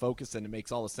being the focus, and it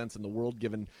makes all the sense in the world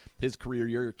given his career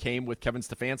year came with Kevin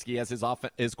Stefanski as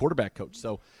his quarterback coach.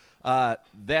 So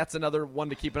that's another one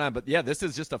to keep an eye on. But, yeah, this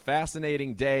is just a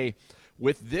fascinating day.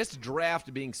 With this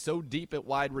draft being so deep at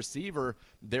wide receiver,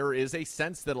 there is a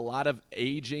sense that a lot of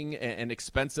aging and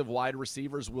expensive wide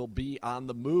receivers will be on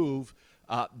the move.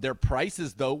 Their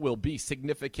prices, though, will be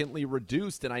significantly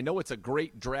reduced. And I know it's a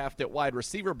great draft at wide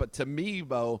receiver, but to me,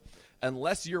 Beau,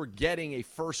 unless you're getting a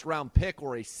first-round pick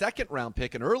or a second-round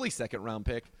pick, an early second-round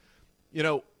pick, you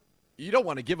don't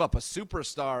want to give up a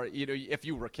superstar. If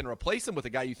you can replace him with a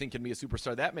guy you think can be a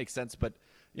superstar, that makes sense. But,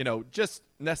 just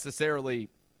necessarily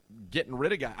getting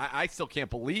rid of guys. I still can't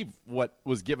believe what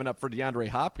was given up for DeAndre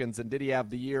Hopkins. And did he have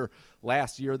the year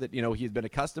last year that, he's been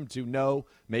accustomed to? No.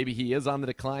 Maybe he is on the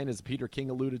decline, as Peter King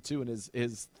alluded to in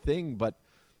his thing. But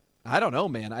I don't know,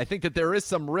 man. I think that there is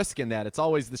some risk in that. It's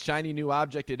always the shiny new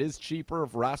object. It is cheaper.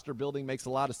 If roster building makes a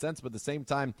lot of sense. But at the same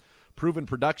time, proven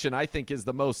production, I think, is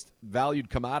the most valued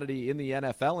commodity in the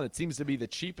NFL, and it seems to be the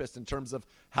cheapest in terms of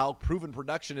how proven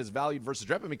production is valued versus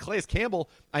draft. I mean, Calais Campbell,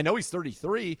 I know he's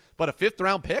 33, but a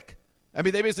fifth-round pick? I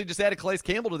mean, they basically just added Calais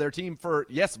Campbell to their team for,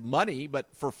 yes, money, but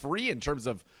for free in terms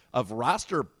of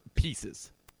roster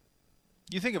pieces.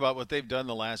 You think about what they've done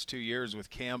the last 2 years with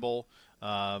Campbell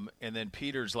and then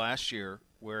Peters last year,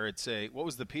 where it's what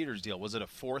was the Peters deal? Was it a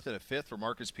fourth and a fifth for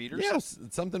Marcus Peters? Yes,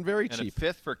 it's something very and cheap. A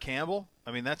fifth for Campbell?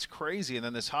 I mean, that's crazy. And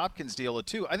then this Hopkins deal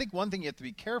too. I think one thing you have to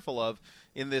be careful of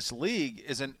in this league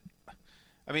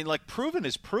proven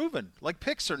is proven. Like,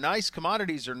 picks are nice,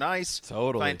 commodities are nice.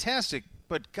 Totally. Fantastic.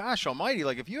 But gosh almighty,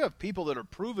 like, if you have people that are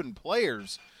proven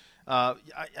players, I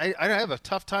have a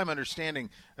tough time understanding.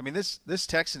 I mean, this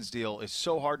Texans deal is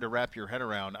so hard to wrap your head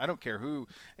around. I don't care who.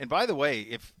 And by the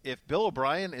way, if Bill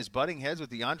O'Brien is butting heads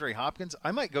with DeAndre Hopkins,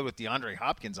 I might go with DeAndre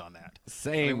Hopkins on that.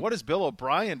 Same. I mean, what has Bill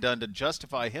O'Brien done to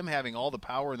justify him having all the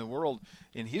power in the world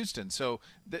in Houston? So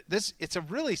it's a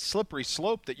really slippery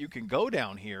slope that you can go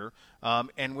down here.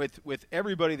 And with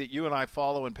everybody that you and I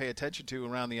follow and pay attention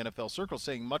to around the NFL circle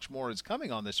saying much more is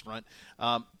coming on this front,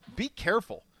 be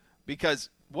careful,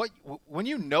 because when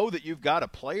you know that you've got a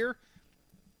player,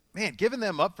 man, giving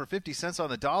them up for 50 cents on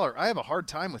the dollar, I have a hard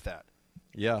time with that.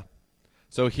 Yeah.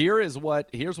 So here's what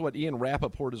Ian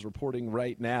Rappaport is reporting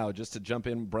right now, just to jump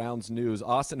in Browns news.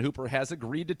 Austin Hooper has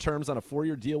agreed to terms on a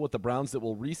 4-year deal with the Browns that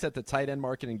will reset the tight end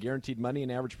market and guaranteed money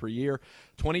and average per year.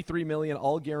 $23 million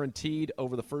all guaranteed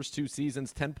over the first 2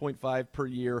 seasons, $10.5 per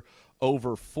year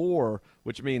over 4,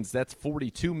 which means that's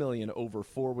 $42 million over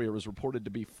 4, where it was reported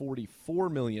to be $44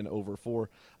 million over 4.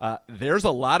 There's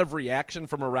a lot of reaction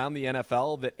from around the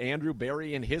NFL that Andrew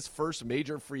Berry, in his first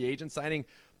major free agent signing,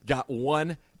 got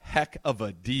one heck of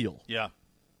a deal. Yeah.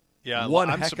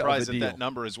 I'm surprised at that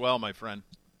number as well, my friend.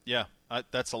 Yeah,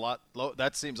 that's a lot.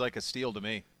 That seems like a steal to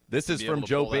me. This is from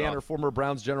Joe Banner, former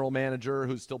Browns general manager,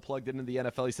 who's still plugged into the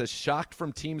NFL. He says, shocked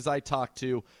from teams I talked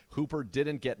to, Hooper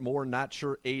didn't get more, not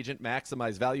sure agent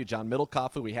maximized value. John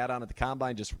Middlecoff, who we had on at the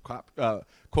Combine, just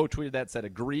quote tweeted that, said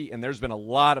agree, and there's been a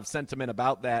lot of sentiment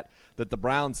about that the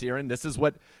Browns hear. And this is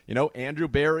what, Andrew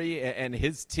Berry and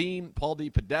his team, Paul D.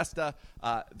 Podesta,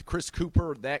 Chris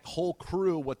Cooper, that whole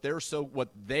crew, what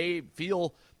they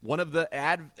feel one of the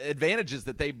advantages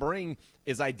that they bring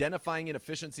is identifying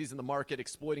inefficiencies in the market,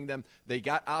 exploiting them. They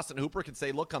got Austin Hooper, can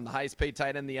say, look, I'm the highest paid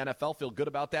tight end in the NFL, feel good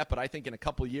about that, but I think in a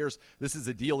couple of years, this is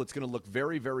a deal that's going to look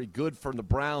very, very good for the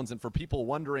Browns. And for people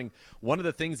wondering, one of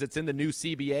the things that's in the new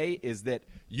CBA is that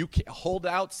you can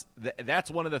holdouts,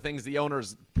 that's one of the things the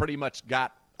owners pretty much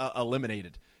got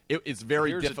eliminated. It's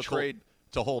very difficult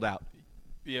to hold out.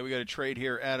 Yeah, we got a trade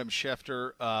here. Adam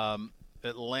Schefter,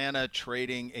 Atlanta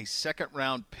trading a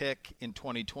second-round pick in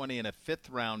 2020 and a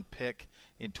fifth-round pick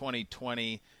in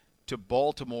 2020 to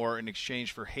Baltimore in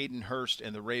exchange for Hayden Hurst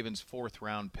and the Ravens'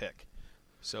 fourth-round pick.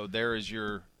 So there is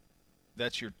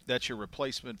that's your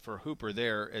replacement for Hooper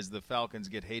there, as the Falcons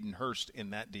get Hayden Hurst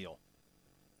in that deal.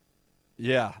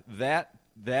 Yeah, there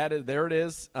it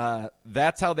is.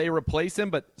 That's how they replace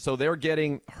him. But so they're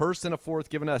getting Hurst in a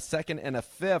fourth, giving a second and a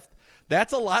fifth.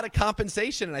 That's a lot of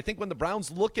compensation, and I think when the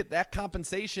Browns look at that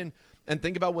compensation and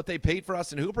think about what they paid for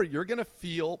Austin Hooper, you're going to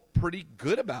feel pretty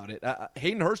good about it.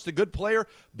 Hayden Hurst, a good player.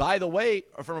 By the way,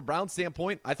 from a Browns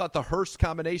standpoint, I thought the Hurst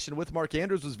combination with Mark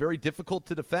Andrews was very difficult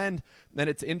to defend, and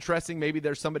it's interesting. Maybe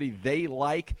there's somebody they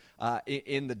like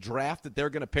in the draft that they're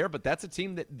going to pair, but that's a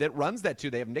team that runs that too.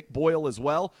 They have Nick Boyle as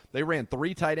well. They ran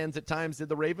 3 tight ends at times, did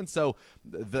the Ravens. So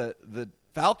the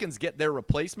Falcons get their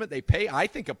replacement. They pay, I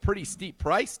think, a pretty steep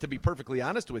price, to be perfectly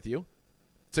honest with you,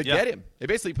 to get him. They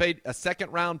basically paid a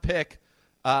second-round pick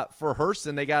for Hurst,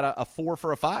 and they got a 4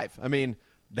 for a 5. I mean,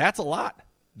 that's a lot.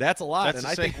 That's a lot. And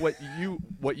I think what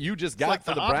you just got like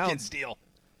for the Hopkins Browns deal.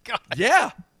 God.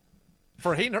 Yeah.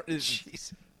 For Hayden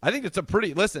Hurst, I think it's a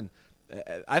pretty – listen,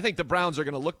 I think the Browns are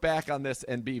going to look back on this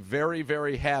and be very,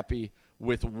 very happy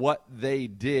with what they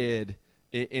did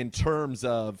in terms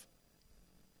of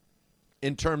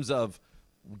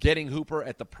getting Hooper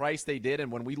at the price they did.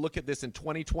 And when we look at this in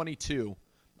 2022,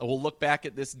 we'll look back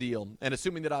at this deal, and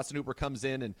assuming that Austin Hooper comes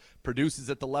in and produces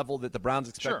at the level that the Browns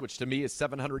expect, which to me is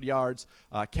 700 yards,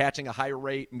 catching a high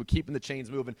rate, and keeping the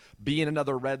chains moving, being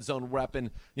another red zone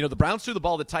weapon. The Browns threw the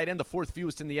ball to tight end, the 4th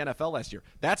fewest in the NFL last year.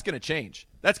 That's going to change.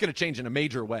 That's going to change in a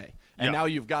major way. And now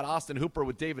you've got Austin Hooper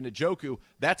with David Njoku.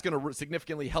 That's going to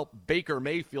significantly help Baker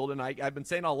Mayfield. And I've been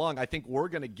saying all along, I think we're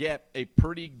going to get a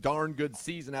pretty darn good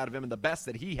season out of him and the best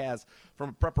that he has from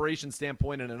a preparation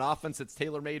standpoint and an offense that's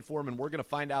tailor-made for him. And we're going to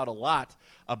find out a lot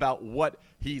about what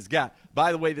he's got.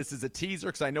 By the way, this is a teaser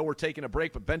because I know we're taking a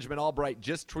break, but Benjamin Allbright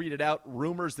just tweeted out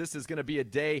rumors this is going to be a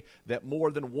day that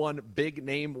more than one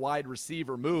big-name wide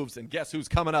receiver moves. And guess who's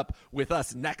coming up with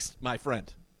us next, my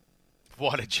friend?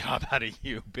 What a job out of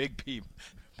you. Big Pete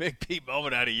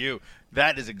moment out of you.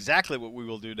 That is exactly what we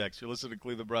will do next. You're listening to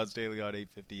Cleveland Browns Daily on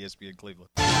 850 ESPN Cleveland.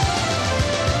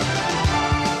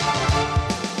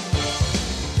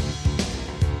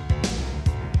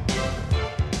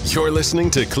 You're listening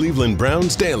to Cleveland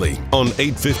Browns Daily on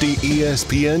 850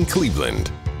 ESPN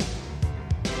Cleveland.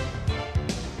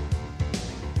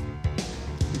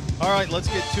 All right, let's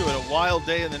get to it. A wild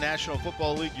day in the National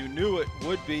Football League. You knew it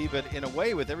would be, but in a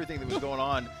way, with everything that was going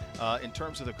on in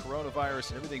terms of the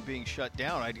coronavirus and everything being shut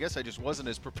down, I guess I just wasn't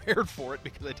as prepared for it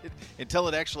because I did until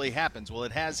it actually happens. Well,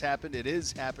 it has happened. It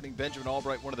is happening. Benjamin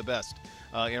Allbright, one of the best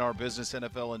in our business,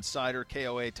 NFL Insider,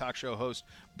 KOA talk show host,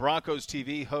 Broncos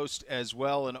TV host as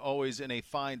well, and always in a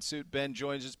fine suit.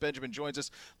 Benjamin joins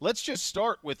us. Let's just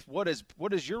start with what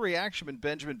is your reaction,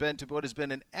 Benjamin, to what has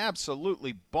been an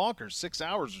absolutely bonkers 6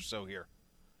 hours or so here?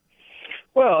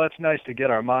 Well, it's nice to get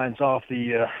our minds off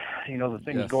the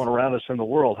things going around us in the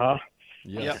world, huh?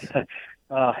 Yes.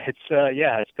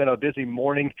 It's been a busy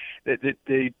morning. The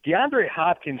DeAndre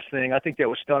Hopkins thing, I think that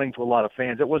was stunning to a lot of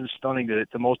fans. It wasn't stunning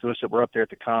to most of us that were up there at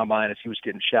the Combine as he was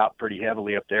getting shot pretty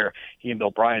heavily up there. He and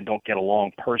Bill Bryan don't get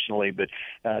along personally, but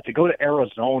to go to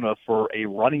Arizona for a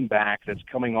running back that's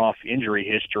coming off injury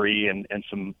history and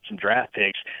some draft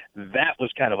picks, that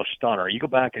was kind of a stunner. You go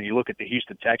back and you look at the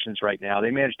Houston Texans right now,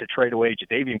 they managed to trade away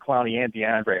Jadeveon Clowney and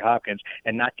DeAndre Hopkins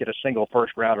and not get a single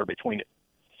first-rounder between it.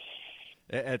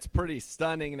 It's pretty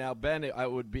stunning. Now, Ben, it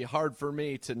would be hard for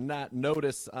me to not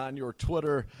notice on your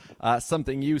Twitter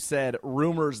something you said,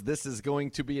 rumors this is going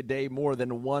to be a day more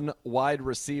than one wide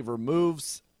receiver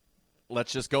moves.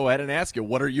 Let's just go ahead and ask you,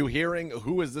 what are you hearing?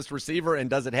 Who is this receiver, and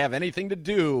does it have anything to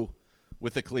do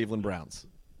with the Cleveland Browns?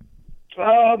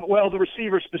 Well, the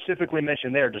receiver specifically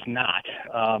mentioned there does not.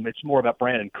 It's more about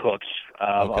Brandon Cooks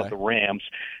of the Rams.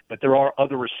 But there are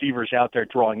other receivers out there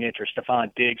drawing interest.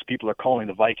 Stephon Diggs, people are calling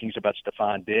the Vikings about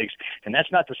Stephon Diggs. And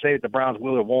that's not to say that the Browns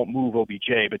will or won't move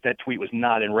OBJ, but that tweet was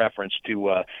not in reference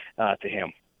to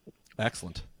him.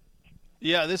 Excellent.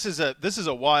 Yeah, this is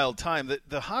a wild time.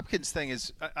 The Hopkins thing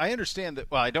is, I understand that.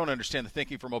 Well, I don't understand the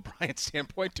thinking from O'Brien's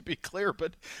standpoint, to be clear,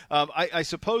 but I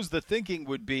suppose the thinking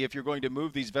would be if you're going to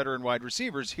move these veteran wide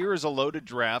receivers, here is a loaded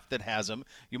draft that has them.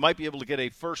 You might be able to get a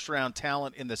first-round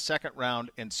talent in the second round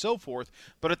and so forth.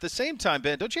 But at the same time,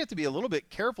 Ben, don't you have to be a little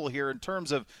bit careful here in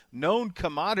terms of known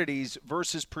commodities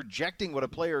versus projecting what a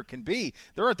player can be?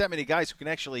 There aren't that many guys who can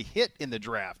actually hit in the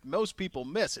draft. Most people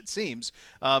miss, it seems.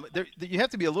 You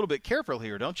have to be a little bit careful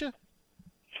here, don't you?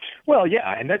 Well,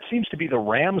 yeah, and that seems to be the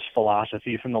Rams'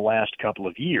 philosophy from the last couple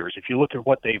of years. If you look at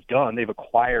what they've done, they've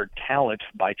acquired talent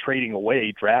by trading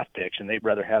away draft picks, and they'd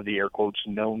rather have the air quotes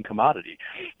known commodity.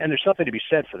 And there's something to be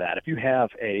said for that. If you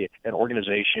have an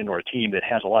organization or a team that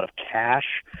has a lot of cash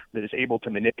that is able to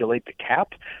manipulate the cap,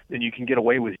 then you can get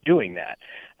away with doing that.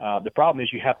 The problem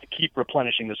is you have to keep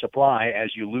replenishing the supply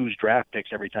as you lose draft picks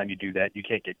every time you do that. You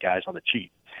can't get guys on the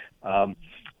cheap.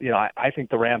 I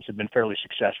think the Rams have been fairly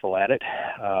successful at it.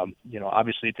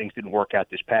 Obviously things didn't work out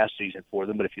this past season for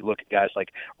them, but if you look at guys like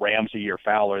Ramsey or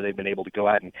Fowler, they've been able to go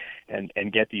out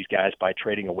and get these guys by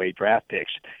trading away draft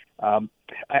picks. I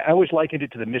always likened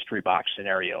it to the mystery box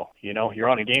scenario. You're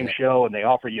on a game show and they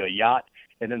offer you a yacht,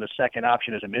 and then the second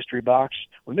option is a mystery box.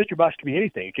 Well, a mystery box can be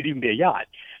anything. It could even be a yacht.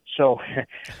 So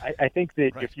I think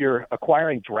that if you're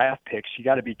acquiring draft picks, you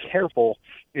got to be careful.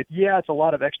 It's a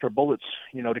lot of extra bullets,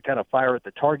 to kind of fire at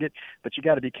the target, but you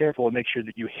got to be careful and make sure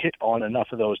that you hit on enough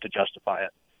of those to justify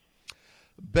it.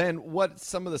 Ben, what's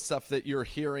some of the stuff that you're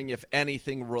hearing, if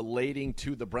anything, relating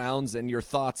to the Browns, and your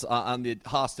thoughts on the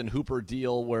Austin Hooper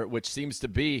deal, which seems to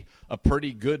be a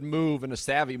pretty good move and a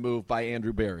savvy move by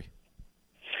Andrew Berry?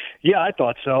 Yeah, I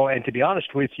thought so. And to be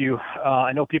honest with you,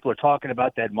 I know people are talking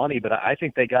about that money, but I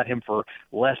think they got him for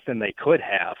less than they could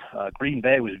have. Green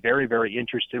Bay was very, very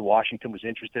interested. Washington was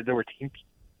interested. There were teams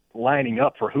lining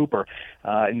up for Hooper,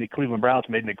 and the Cleveland Browns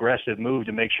made an aggressive move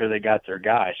to make sure they got their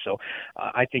guy. So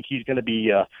I think he's going to be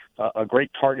a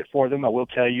great target for them. I will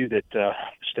tell you that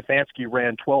Stefanski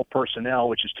ran 12 personnel,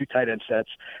 which is 2 tight end sets,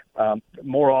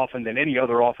 more often than any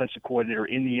other offensive coordinator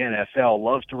in the NFL.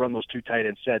 Loves to run those 2 tight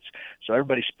end sets. So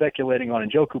everybody's speculating on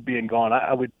Njoku being gone.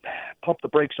 I would pump the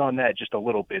brakes on that just a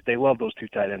little bit. They love those 2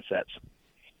 tight end sets.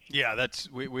 Yeah,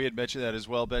 we had mentioned that as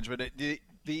well, Benjamin.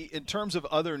 In terms of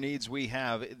other needs we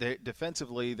have,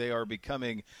 defensively, they are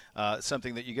becoming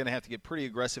something that you're going to have to get pretty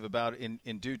aggressive about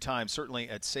in due time, certainly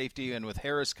at safety. And with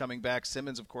Harris coming back,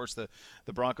 Simmons, of course, the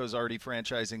Broncos already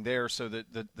franchising there, so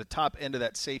the top end of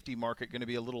that safety market going to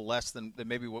be a little less than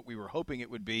maybe what we were hoping it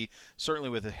would be, certainly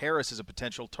with Harris as a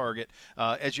potential target.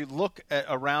 As you look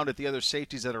around at the other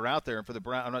safeties that are out there, and for the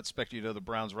Browns, I'm not expecting you to know the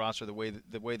Browns roster the way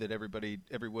that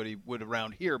everybody would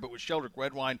around here, but with Sheldrick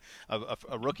Redwine,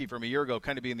 a rookie from a year ago,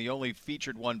 kind of being the only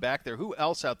featured one back there. Who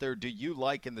else out there do you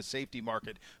like in the safety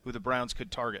market who the Browns could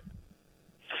target?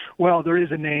 Well, there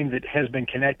is a name that has been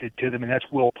connected to them, and that's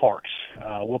Will Parks.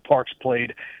 Will Parks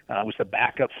was the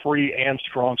backup free and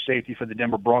strong safety for the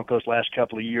Denver Broncos last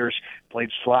couple of years, played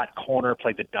slot corner,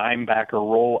 played the dime backer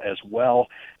role as well.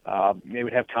 They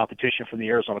would have competition from the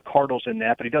Arizona Cardinals in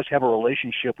that, but he does have a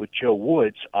relationship with Joe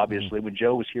Woods, obviously, when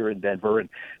Joe was here in Denver, and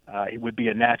it would be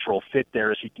a natural fit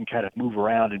there as he can kind of move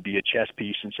around and be a chess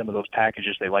piece in some of those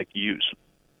packages they like to use.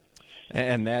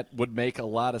 And that would make a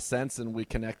lot of sense, and we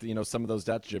connect, some of those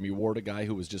dots. Jimmy Ward, a guy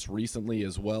who was just recently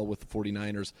as well with the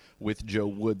 49ers with Joe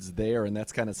Woods there, and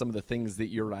that's kind of some of the things that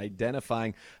you're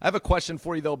identifying. I have a question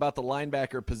for you, though, about the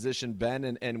linebacker position,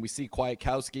 Ben, and we see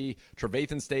Kwiatkowski.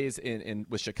 Trevathan stays in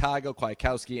with Chicago.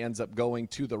 Kwiatkowski ends up going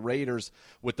to the Raiders,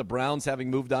 with the Browns having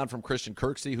moved on from Christian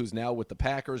Kirksey, who's now with the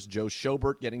Packers. Joe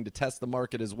Schobert getting to test the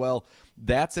market as well.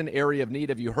 That's an area of need.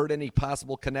 Have you heard any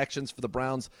possible connections for the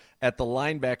Browns at the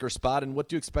linebacker spot? And what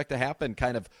do you expect to happen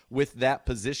kind of with that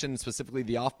position, specifically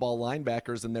the off-ball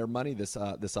linebackers and their money this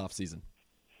offseason?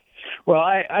 Well,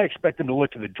 I expect them to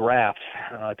look to the draft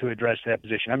to address that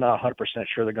position. I'm not 100%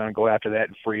 sure they're going to go after that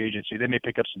in free agency. They may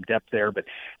pick up some depth there, but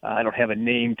I don't have a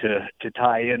name to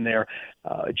tie in there.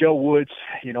 Joe Woods,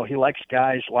 he likes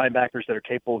guys, linebackers that are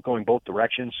capable of going both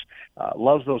directions.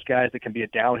 Loves those guys that can be a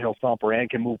downhill thumper and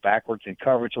can move backwards in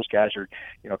coverage. Those guys are,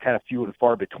 kind of few and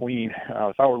far between.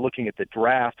 If I were looking at the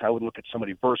draft, I would look at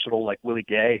somebody versatile like Willie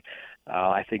Gay.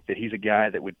 I think that he's a guy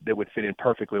that would fit in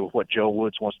perfectly with what Joe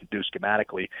Woods wants to do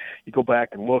schematically. You go back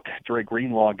and look, Dre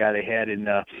Greenlaw, guy they had in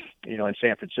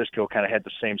San Francisco, kind of had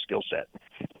the same skill set.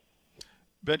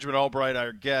 Benjamin Allbright,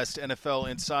 our guest, NFL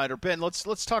Insider. Ben,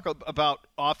 let's talk about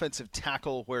offensive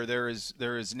tackle where there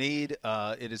is need.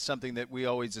 It is something that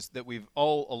we've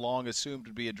all along assumed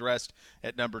would be addressed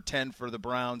at number 10 for the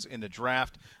Browns in the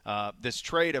draft. This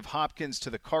trade of Hopkins to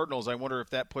the Cardinals, I wonder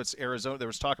if that puts Arizona. There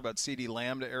was talk about CeeDee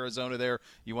Lamb to Arizona there.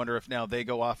 You wonder if now they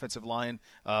go offensive line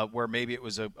where maybe it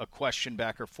was a question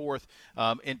back or forth.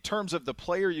 In terms of the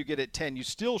player you get at 10, you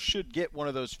still should get one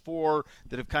of those four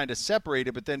that have kind of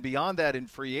separated, but then beyond that in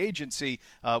free agency,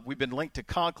 we've been linked to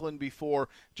Conklin before.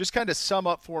 Just kind of sum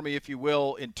up for me, if you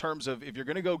will, in terms of if you're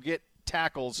going to go get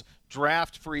tackles,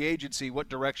 draft, free agency, what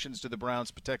directions do the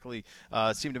Browns particularly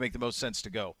seem to make the most sense to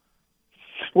go?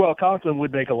 Well, Conklin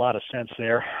would make a lot of sense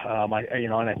there, and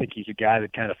I think he's a guy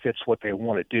that kind of fits what they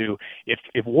want to do.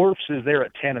 If Wirfs is there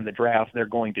at 10 in the draft, they're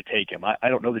going to take him. I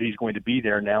don't know that he's going to be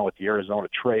there now with the Arizona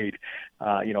trade.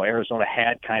 Arizona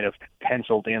had kind of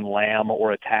penciled in Lamb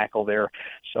or a tackle there,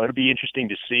 so it'll be interesting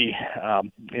to see.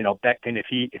 Becton, if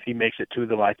he makes it to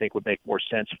them, I think would make more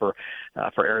sense for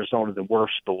Arizona than Wirfs,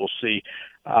 but we'll see.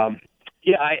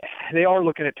 They are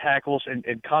looking at tackles,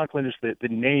 and Conklin is the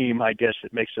name, I guess,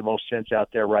 that makes the most sense out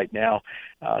there right now.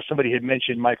 Somebody had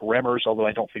mentioned Mike Remmers, although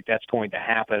I don't think that's going to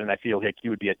happen, and I feel like he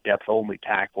would be a depth-only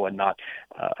tackle and not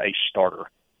a starter.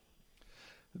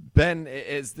 Ben,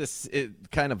 this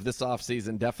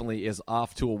offseason definitely is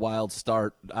off to a wild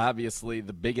start. Obviously,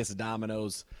 the biggest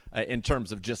dominoes in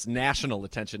terms of just national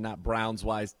attention, not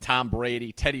Browns-wise, Tom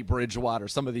Brady, Teddy Bridgewater,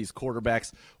 some of these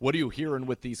quarterbacks. What are you hearing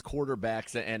with these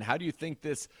quarterbacks, and how do you think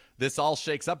this all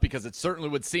shakes up? Because it certainly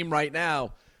would seem right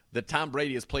now that Tom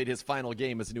Brady has played his final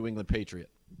game as a New England Patriot.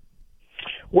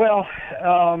 Well,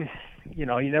 you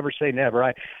never say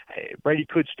never. Brady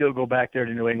could still go back there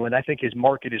to New England. I think his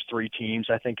market is three teams.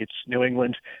 I think it's New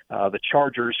England, the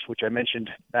Chargers, which I mentioned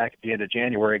back at the end of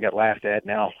January, got laughed at.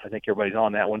 Now I think everybody's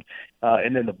on that one.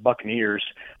 And then the Buccaneers.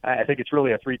 I think it's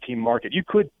really a three-team market. You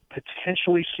could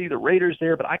potentially see the Raiders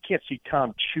there, but I can't see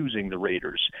Tom choosing the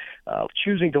Raiders.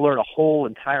 Choosing to learn a whole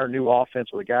entire new offense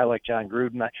with a guy like John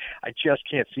Gruden, I just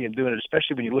can't see him doing it,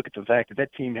 especially when you look at the fact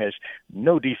that team has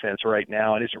no defense right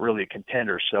now and isn't really a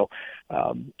contender. So,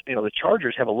 the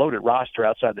Chargers have a loaded roster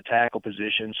outside the tackle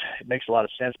positions. It makes a lot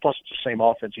of sense. Plus, it's the same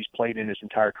offense he's played in his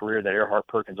entire career, that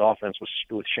Earhart-Perkins offense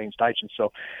with Shane Steichen.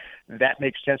 So that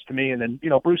makes sense to me. And then,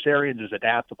 Bruce Arians is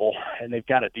adaptable, and they've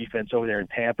got a defense over there in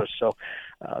Tampa. So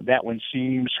That one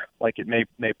seems like it may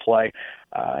play.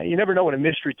 You never know when a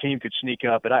mystery team could sneak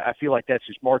up, but I feel like that's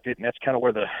his market, and that's kind of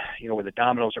where the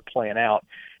dominoes are playing out.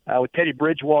 With Teddy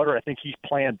Bridgewater, I think he's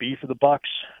plan B for the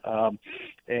Bucs.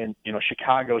 And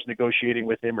Chicago's negotiating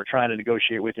with him or trying to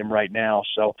negotiate with him right now.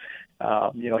 So,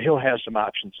 he'll have some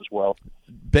options as well.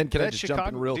 Ben, can I just jump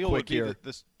in real quick here?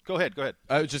 Go ahead.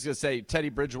 I was just going to say, Teddy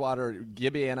Bridgewater,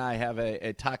 Gibby and I have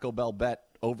a Taco Bell bet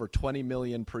over $20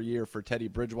 million per year for Teddy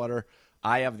Bridgewater.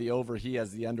 I have the over, he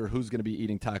has the under. Who's going to be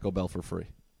eating Taco Bell for free?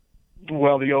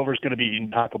 Well, the over is going to be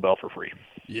eating Taco Bell for free.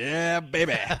 Yeah,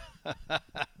 baby.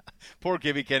 Poor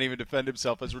Gibby can't even defend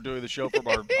himself as we're doing the show from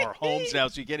our homes now,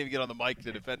 so he can't even get on the mic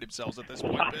to defend himself at this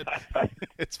point.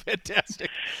 It's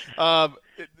fantastic. In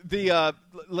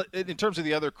terms of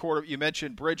the other quarter, you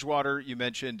mentioned Bridgewater. You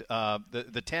mentioned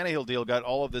the Tannehill deal got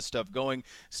all of this stuff going.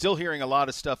 Still hearing a lot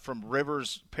of stuff from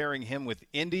Rivers pairing him with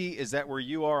Indy. Is that where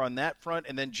you are on that front?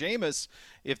 And then Jameis,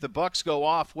 if the Bucs go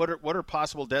off, what are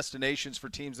possible destinations for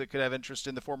teams that could have interest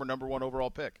in the former number 1 overall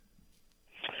pick?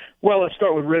 Well, let's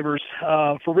start with Rivers.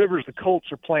 For Rivers, the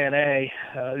Colts are plan A.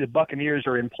 The Buccaneers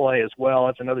are in play as well.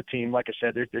 That's another team. Like I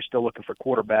said, they're still looking for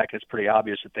quarterback. It's pretty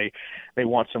obvious that they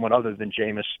want someone other than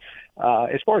Jameis.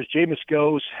 As far as Jameis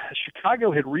goes,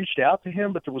 Chicago had reached out to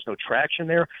him, but there was no traction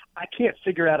there. I can't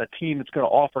figure out a team that's going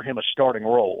to offer him a starting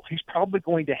role. He's probably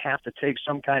going to have to take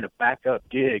some kind of backup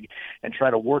gig and try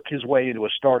to work his way into a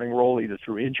starting role either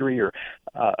through injury or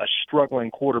a struggling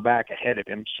quarterback ahead of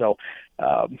him. So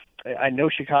I know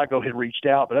Chicago had reached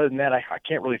out, but other than that, I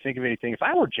can't really think of anything. If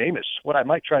I were Jameis, what I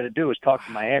might try to do is talk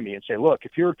to Miami and say, look,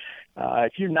 if you're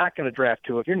not going to draft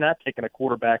Tua, if you're not taking a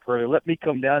quarterback early, let me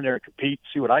come down there and compete,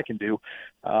 see what I can do.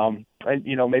 And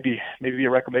maybe be a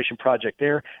reclamation project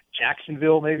there.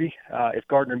 Jacksonville, maybe if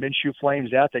Gardner Minshew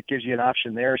flames out, that gives you an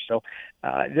option there. So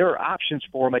there are options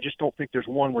for him. I just don't think there's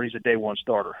one where he's a day one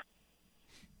starter.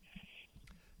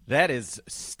 That is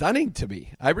stunning to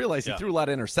me. I realize he threw a lot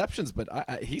of interceptions, but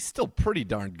he's still pretty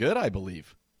darn good, I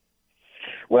believe.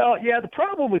 Well, yeah, the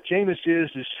problem with Jameis is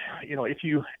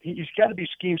he's got to be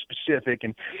scheme specific,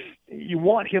 and you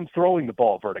want him throwing the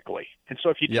ball vertically. And so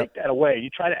if you take that away, you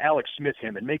try to Alex Smith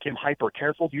him and make him hyper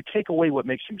careful, you take away what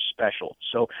makes him special.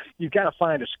 So you've got to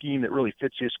find a scheme that really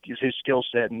fits his skill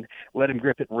set and let him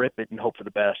grip it and rip it and hope for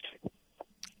the best.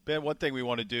 Ben, one thing we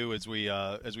want to do as we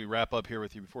wrap up here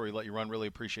with you before we let you run, really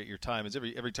appreciate your time, is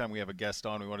every time we have a guest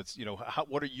on, we want to,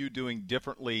 what are you doing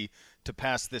differently to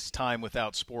pass this time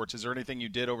without sports? Is there anything you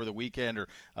did over the weekend or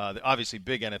obviously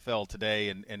big NFL today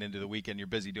and into the weekend, you're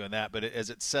busy doing that, but as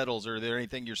it settles, are there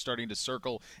anything you're starting to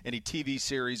circle, any TV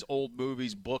series, old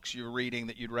movies, books you're reading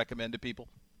that you'd recommend to people?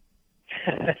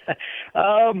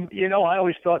 I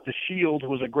always thought The Shield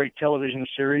was a great television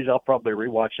series. I'll probably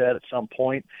rewatch that at some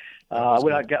point.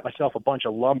 When I got myself a bunch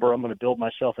of lumber, I'm going to build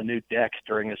myself a new deck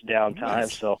during this downtime.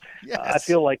 Yes. So I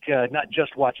feel like not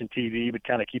just watching TV, but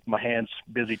kind of keeping my hands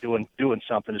busy doing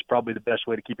something is probably the best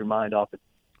way to keep your mind off it.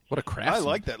 What a craftsman. I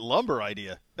like that lumber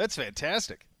idea. That's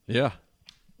fantastic. Yeah.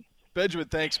 Benjamin,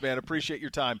 thanks, man. Appreciate your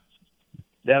time.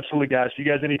 Absolutely, guys. See you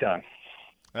guys anytime.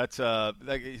 That's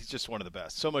he's just one of the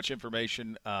best. So much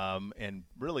information and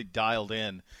really dialed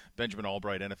in. Benjamin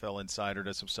Allbright, NFL Insider,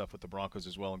 does some stuff with the Broncos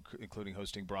as well, including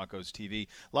hosting Broncos TV.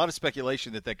 A lot of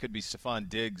speculation that could be Stephon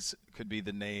Diggs, could be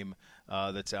the name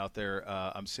that's out there.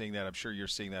 I'm seeing that. I'm sure you're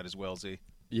seeing that as well, Z.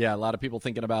 Yeah, a lot of people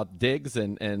thinking about Diggs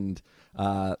and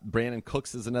Brandon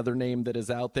Cooks is another name that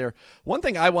is out there. One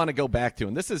thing I want to go back to,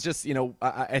 and this is just,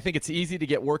 I think it's easy to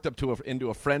get worked up into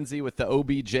a frenzy with the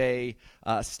OBJ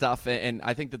stuff, and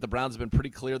I think that the Browns have been pretty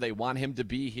clear they want him to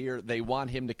be here. They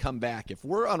want him to come back. If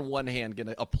we're on one hand going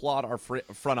to applaud our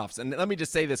front office, and let me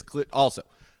just say this also,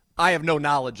 I have no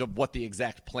knowledge of what the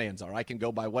exact plans are. I can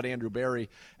go by what Andrew Berry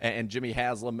and Jimmy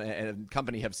Haslam and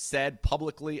company have said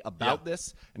publicly about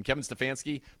this, and Kevin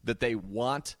Stefanski, that they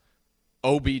want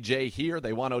OBJ here.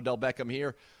 They want Odell Beckham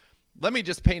here. Let me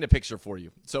just paint a picture for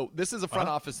you. So this is a front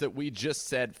office that we just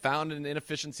said found an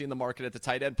inefficiency in the market at the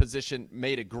tight end position,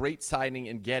 made a great signing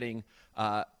in getting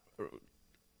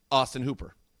Austin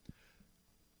Hooper.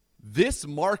 This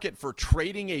market for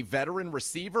trading a veteran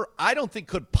receiver, I don't think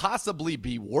could possibly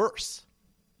be worse.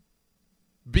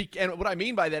 And what I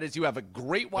mean by that is you have a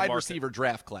great wide receiver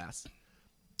draft class.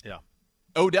 Yeah.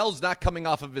 Odell's not coming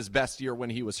off of his best year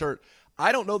when he was hurt.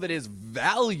 I don't know that his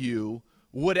value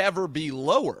would ever be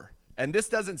lower. And this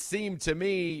doesn't seem to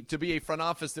me to be a front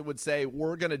office that would say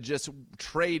we're going to just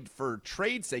trade for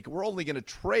trade's sake. We're only going to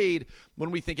trade when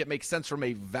we think it makes sense from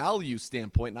a value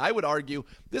standpoint. And I would argue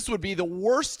this would be the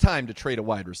worst time to trade a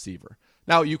wide receiver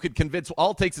Now, you could convince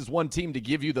all it takes is one team to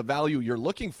give you the value you're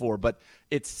looking for, but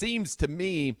it seems to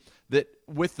me that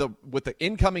with the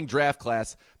incoming draft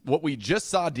class, what we just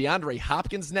saw DeAndre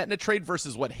Hopkins net in a trade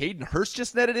versus what Hayden Hurst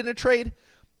just netted in a trade,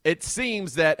 it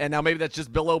seems that, and now maybe that's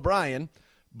just Bill O'Brien,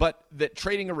 but that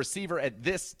trading a receiver at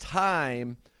this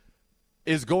time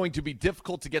is going to be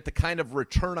difficult to get the kind of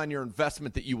return on your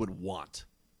investment that you would want.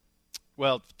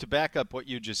 Well, to back up what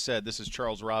you just said, this is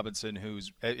Charles Robinson,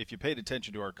 who's, if you paid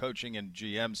attention to our coaching and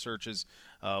GM searches,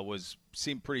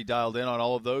 seemed pretty dialed in on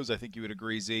all of those. I think you would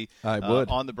agree, Z. I would.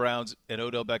 On the Browns and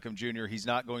Odell Beckham Jr., he's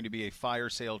not going to be a fire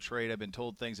sale trade. I've been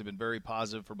told things have been very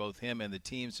positive for both him and the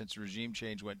team since the regime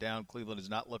change went down. Cleveland is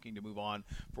not looking to move on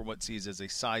for what sees as a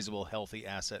sizable, healthy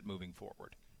asset moving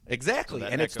forward. Exactly, So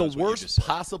and it's the worst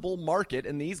possible market,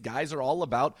 and these guys are all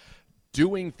about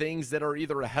doing things that are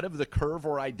either ahead of the curve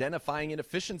or identifying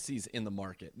inefficiencies in the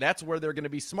market. That's where they're going to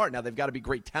be smart. Now, they've got to be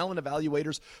great talent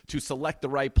evaluators to select the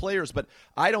right players, but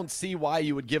I don't see why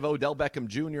you would give Odell Beckham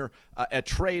Jr. A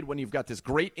trade when you've got this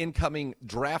great incoming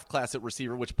draft class at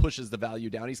receiver, which pushes the value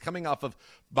down. He's coming off of,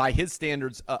 by his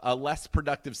standards, a less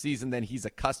productive season than he's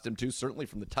accustomed to, certainly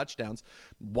from the touchdowns.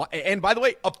 And by the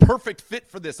way, a perfect fit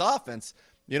for this offense.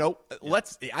 You know,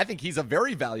 I think he's a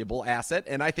very valuable asset,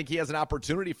 and I think he has an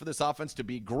opportunity for this offense to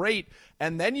be great,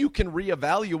 and then you can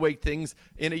reevaluate things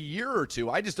in a year or two.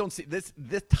 I just don't see this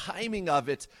timing of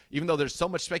it, even though there's so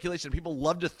much speculation. People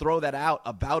love to throw that out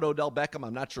about Odell Beckham.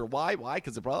 I'm not sure why. Why?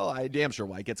 Because I'm damn sure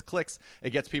why. It gets clicks.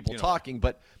 It gets people talking,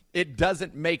 but it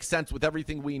doesn't make sense with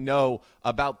everything we know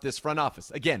about this front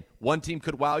office. Again, one team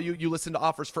could wow you. You listen to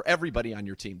offers for everybody on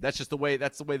your team. That's just the way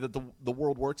that the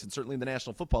world works, and certainly in the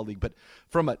National Football League. But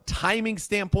from a timing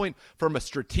standpoint, from a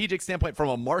strategic standpoint, from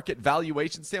a market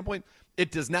valuation standpoint,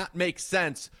 it does not make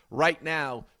sense right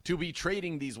now to be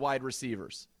trading these wide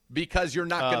receivers because you're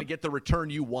not going to get the return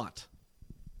you want.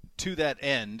 To that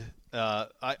end, I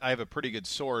have a pretty good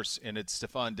source, and it's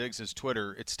Stephon Diggs'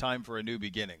 Twitter. It's time for a new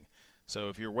beginning. So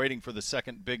if you're waiting for the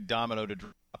second big domino to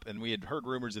drop, and we had heard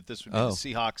rumors that this would be the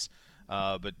Seahawks,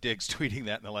 but Diggs tweeting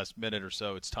that in the last minute or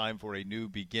so, it's time for a new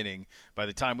beginning. By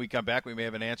the time we come back, we may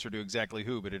have an answer to exactly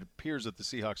who, but it appears that the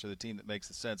Seahawks are the team that makes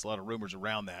the sense. A lot of rumors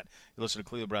around that. You listen to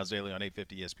Cleveland Browns Daily on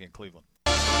 850 ESPN Cleveland.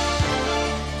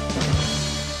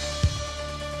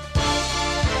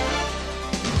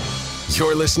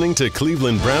 You're listening to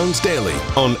Cleveland Browns Daily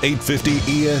on 850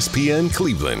 ESPN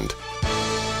Cleveland.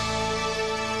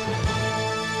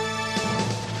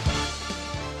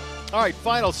 All right,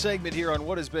 final segment here on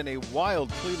what has been a wild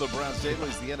Cleveland Browns Daily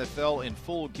is the NFL in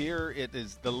full gear. It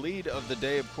is the lead of the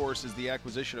day, of course, is the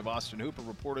acquisition of Austin Hooper,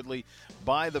 reportedly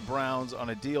by the Browns on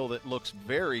a deal that looks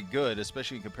very good,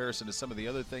 especially in comparison to some of the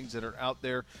other things that are out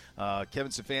there. Kevin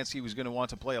Stefanski was going to want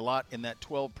to play a lot in that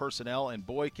 12 personnel, and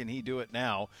boy, can he do it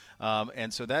now.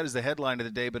 And so that is the headline of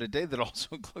the day, but a day that also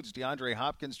includes DeAndre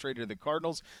Hopkins traded to the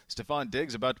Cardinals, Stephon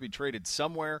Diggs about to be traded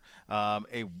somewhere.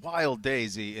 A wild day,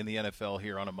 Z, in the NFL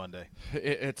here on a Monday.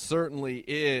 It certainly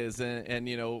is, and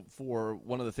you know, for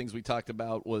one of the things we talked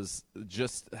about was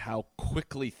just how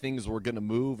quickly things were going to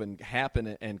move and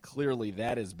happen, and clearly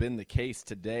that has been the case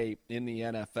today in the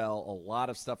NFL. A lot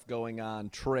of stuff going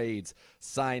on, trades,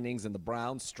 signings, and the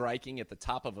Browns striking at the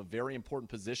top of a very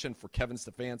important position for Kevin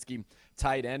Stefanski,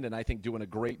 tight end, and I think doing a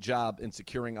great job in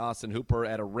securing Austin Hooper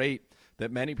at a rate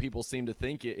that many people seem to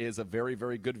think is a very,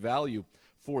 very good value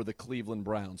for the Cleveland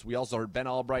Browns. We also heard Ben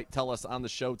Allbright tell us on the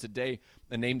show today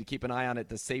a name to keep an eye on at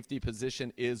the safety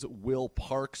position is Will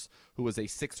Parks, who was a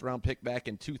sixth-round pick back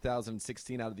in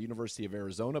 2016 out of the University of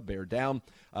Arizona, bear down,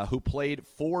 who played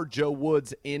for Joe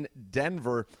Woods in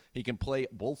Denver. He can play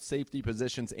both safety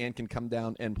positions and can come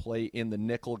down and play in the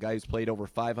nickel. Guy who's played over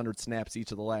 500 snaps each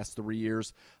of the last 3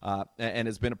 years and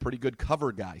has been a pretty good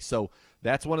cover guy. So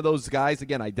that's one of those guys,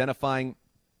 again, identifying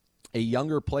a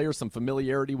younger player, some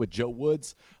familiarity with Joe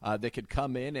Woods that could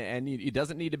come in, and it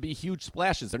doesn't need to be huge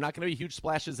splashes. They're not going to be huge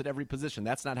splashes at every position.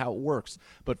 That's not how it works.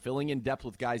 But filling in depth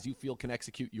with guys you feel can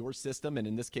execute your system, and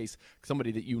in this case,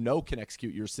 somebody that you know can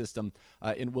execute your system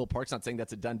in Will Parks. Not saying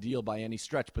that's a done deal by any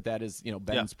stretch, but that is,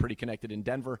 Ben's pretty connected in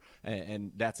Denver,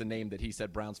 and that's a name that he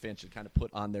said Browns fans should kind of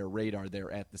put on their radar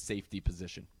there at the safety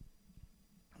position.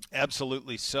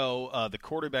 Absolutely. So the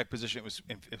quarterback position,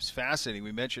 it was fascinating.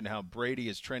 We mentioned how Brady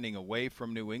is trending away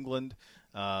from New England,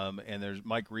 and there's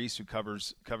Mike Reese, who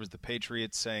covers the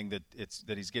Patriots, saying that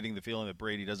he's getting the feeling that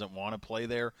Brady doesn't want to play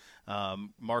there.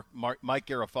 Mike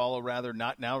Garafolo,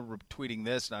 not now retweeting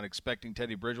this, not expecting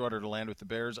Teddy Bridgewater to land with the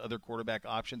Bears. Other quarterback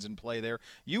options in play there.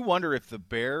 You wonder if the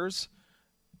Bears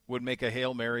would make a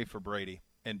Hail Mary for Brady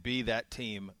and be that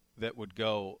team that would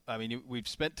go. I mean, we've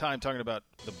spent time talking about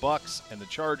the Bucs and the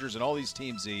Chargers and all these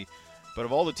teams, Z. But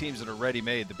of all the teams that are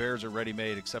ready-made, the Bears are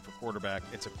ready-made except for quarterback.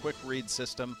 It's a quick read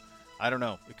system. I don't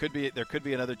know. There could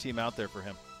be another team out there for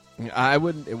him.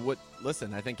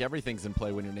 Listen, I think everything's in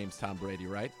play when your name's Tom Brady,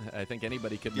 right? I think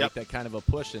anybody could make that kind of a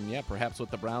push, and perhaps what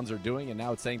the Browns are doing, and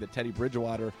now it's saying that Teddy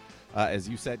Bridgewater, as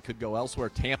you said, could go elsewhere.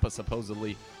 Tampa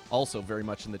supposedly also very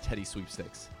much in the Teddy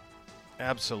sweepstakes.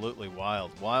 Absolutely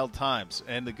wild times.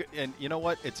 And you know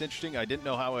what? It's interesting. I didn't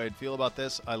know how I'd feel about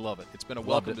this. I love it. It's been a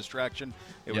welcome distraction.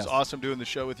 It was awesome doing the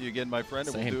show with you again, my friend,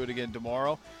 and we'll do it again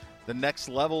tomorrow. The next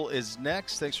level is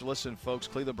next. Thanks for listening, folks.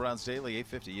 Cleveland Browns Daily,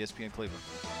 850 ESPN Cleveland.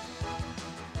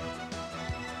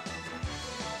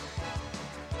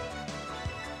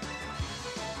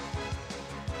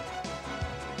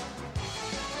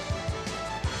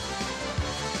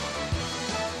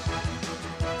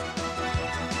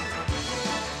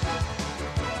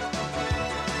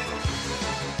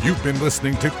 You've been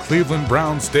listening to Cleveland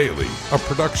Browns Daily, a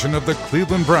production of the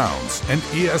Cleveland Browns and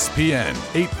ESPN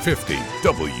 850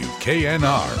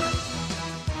 WKNR.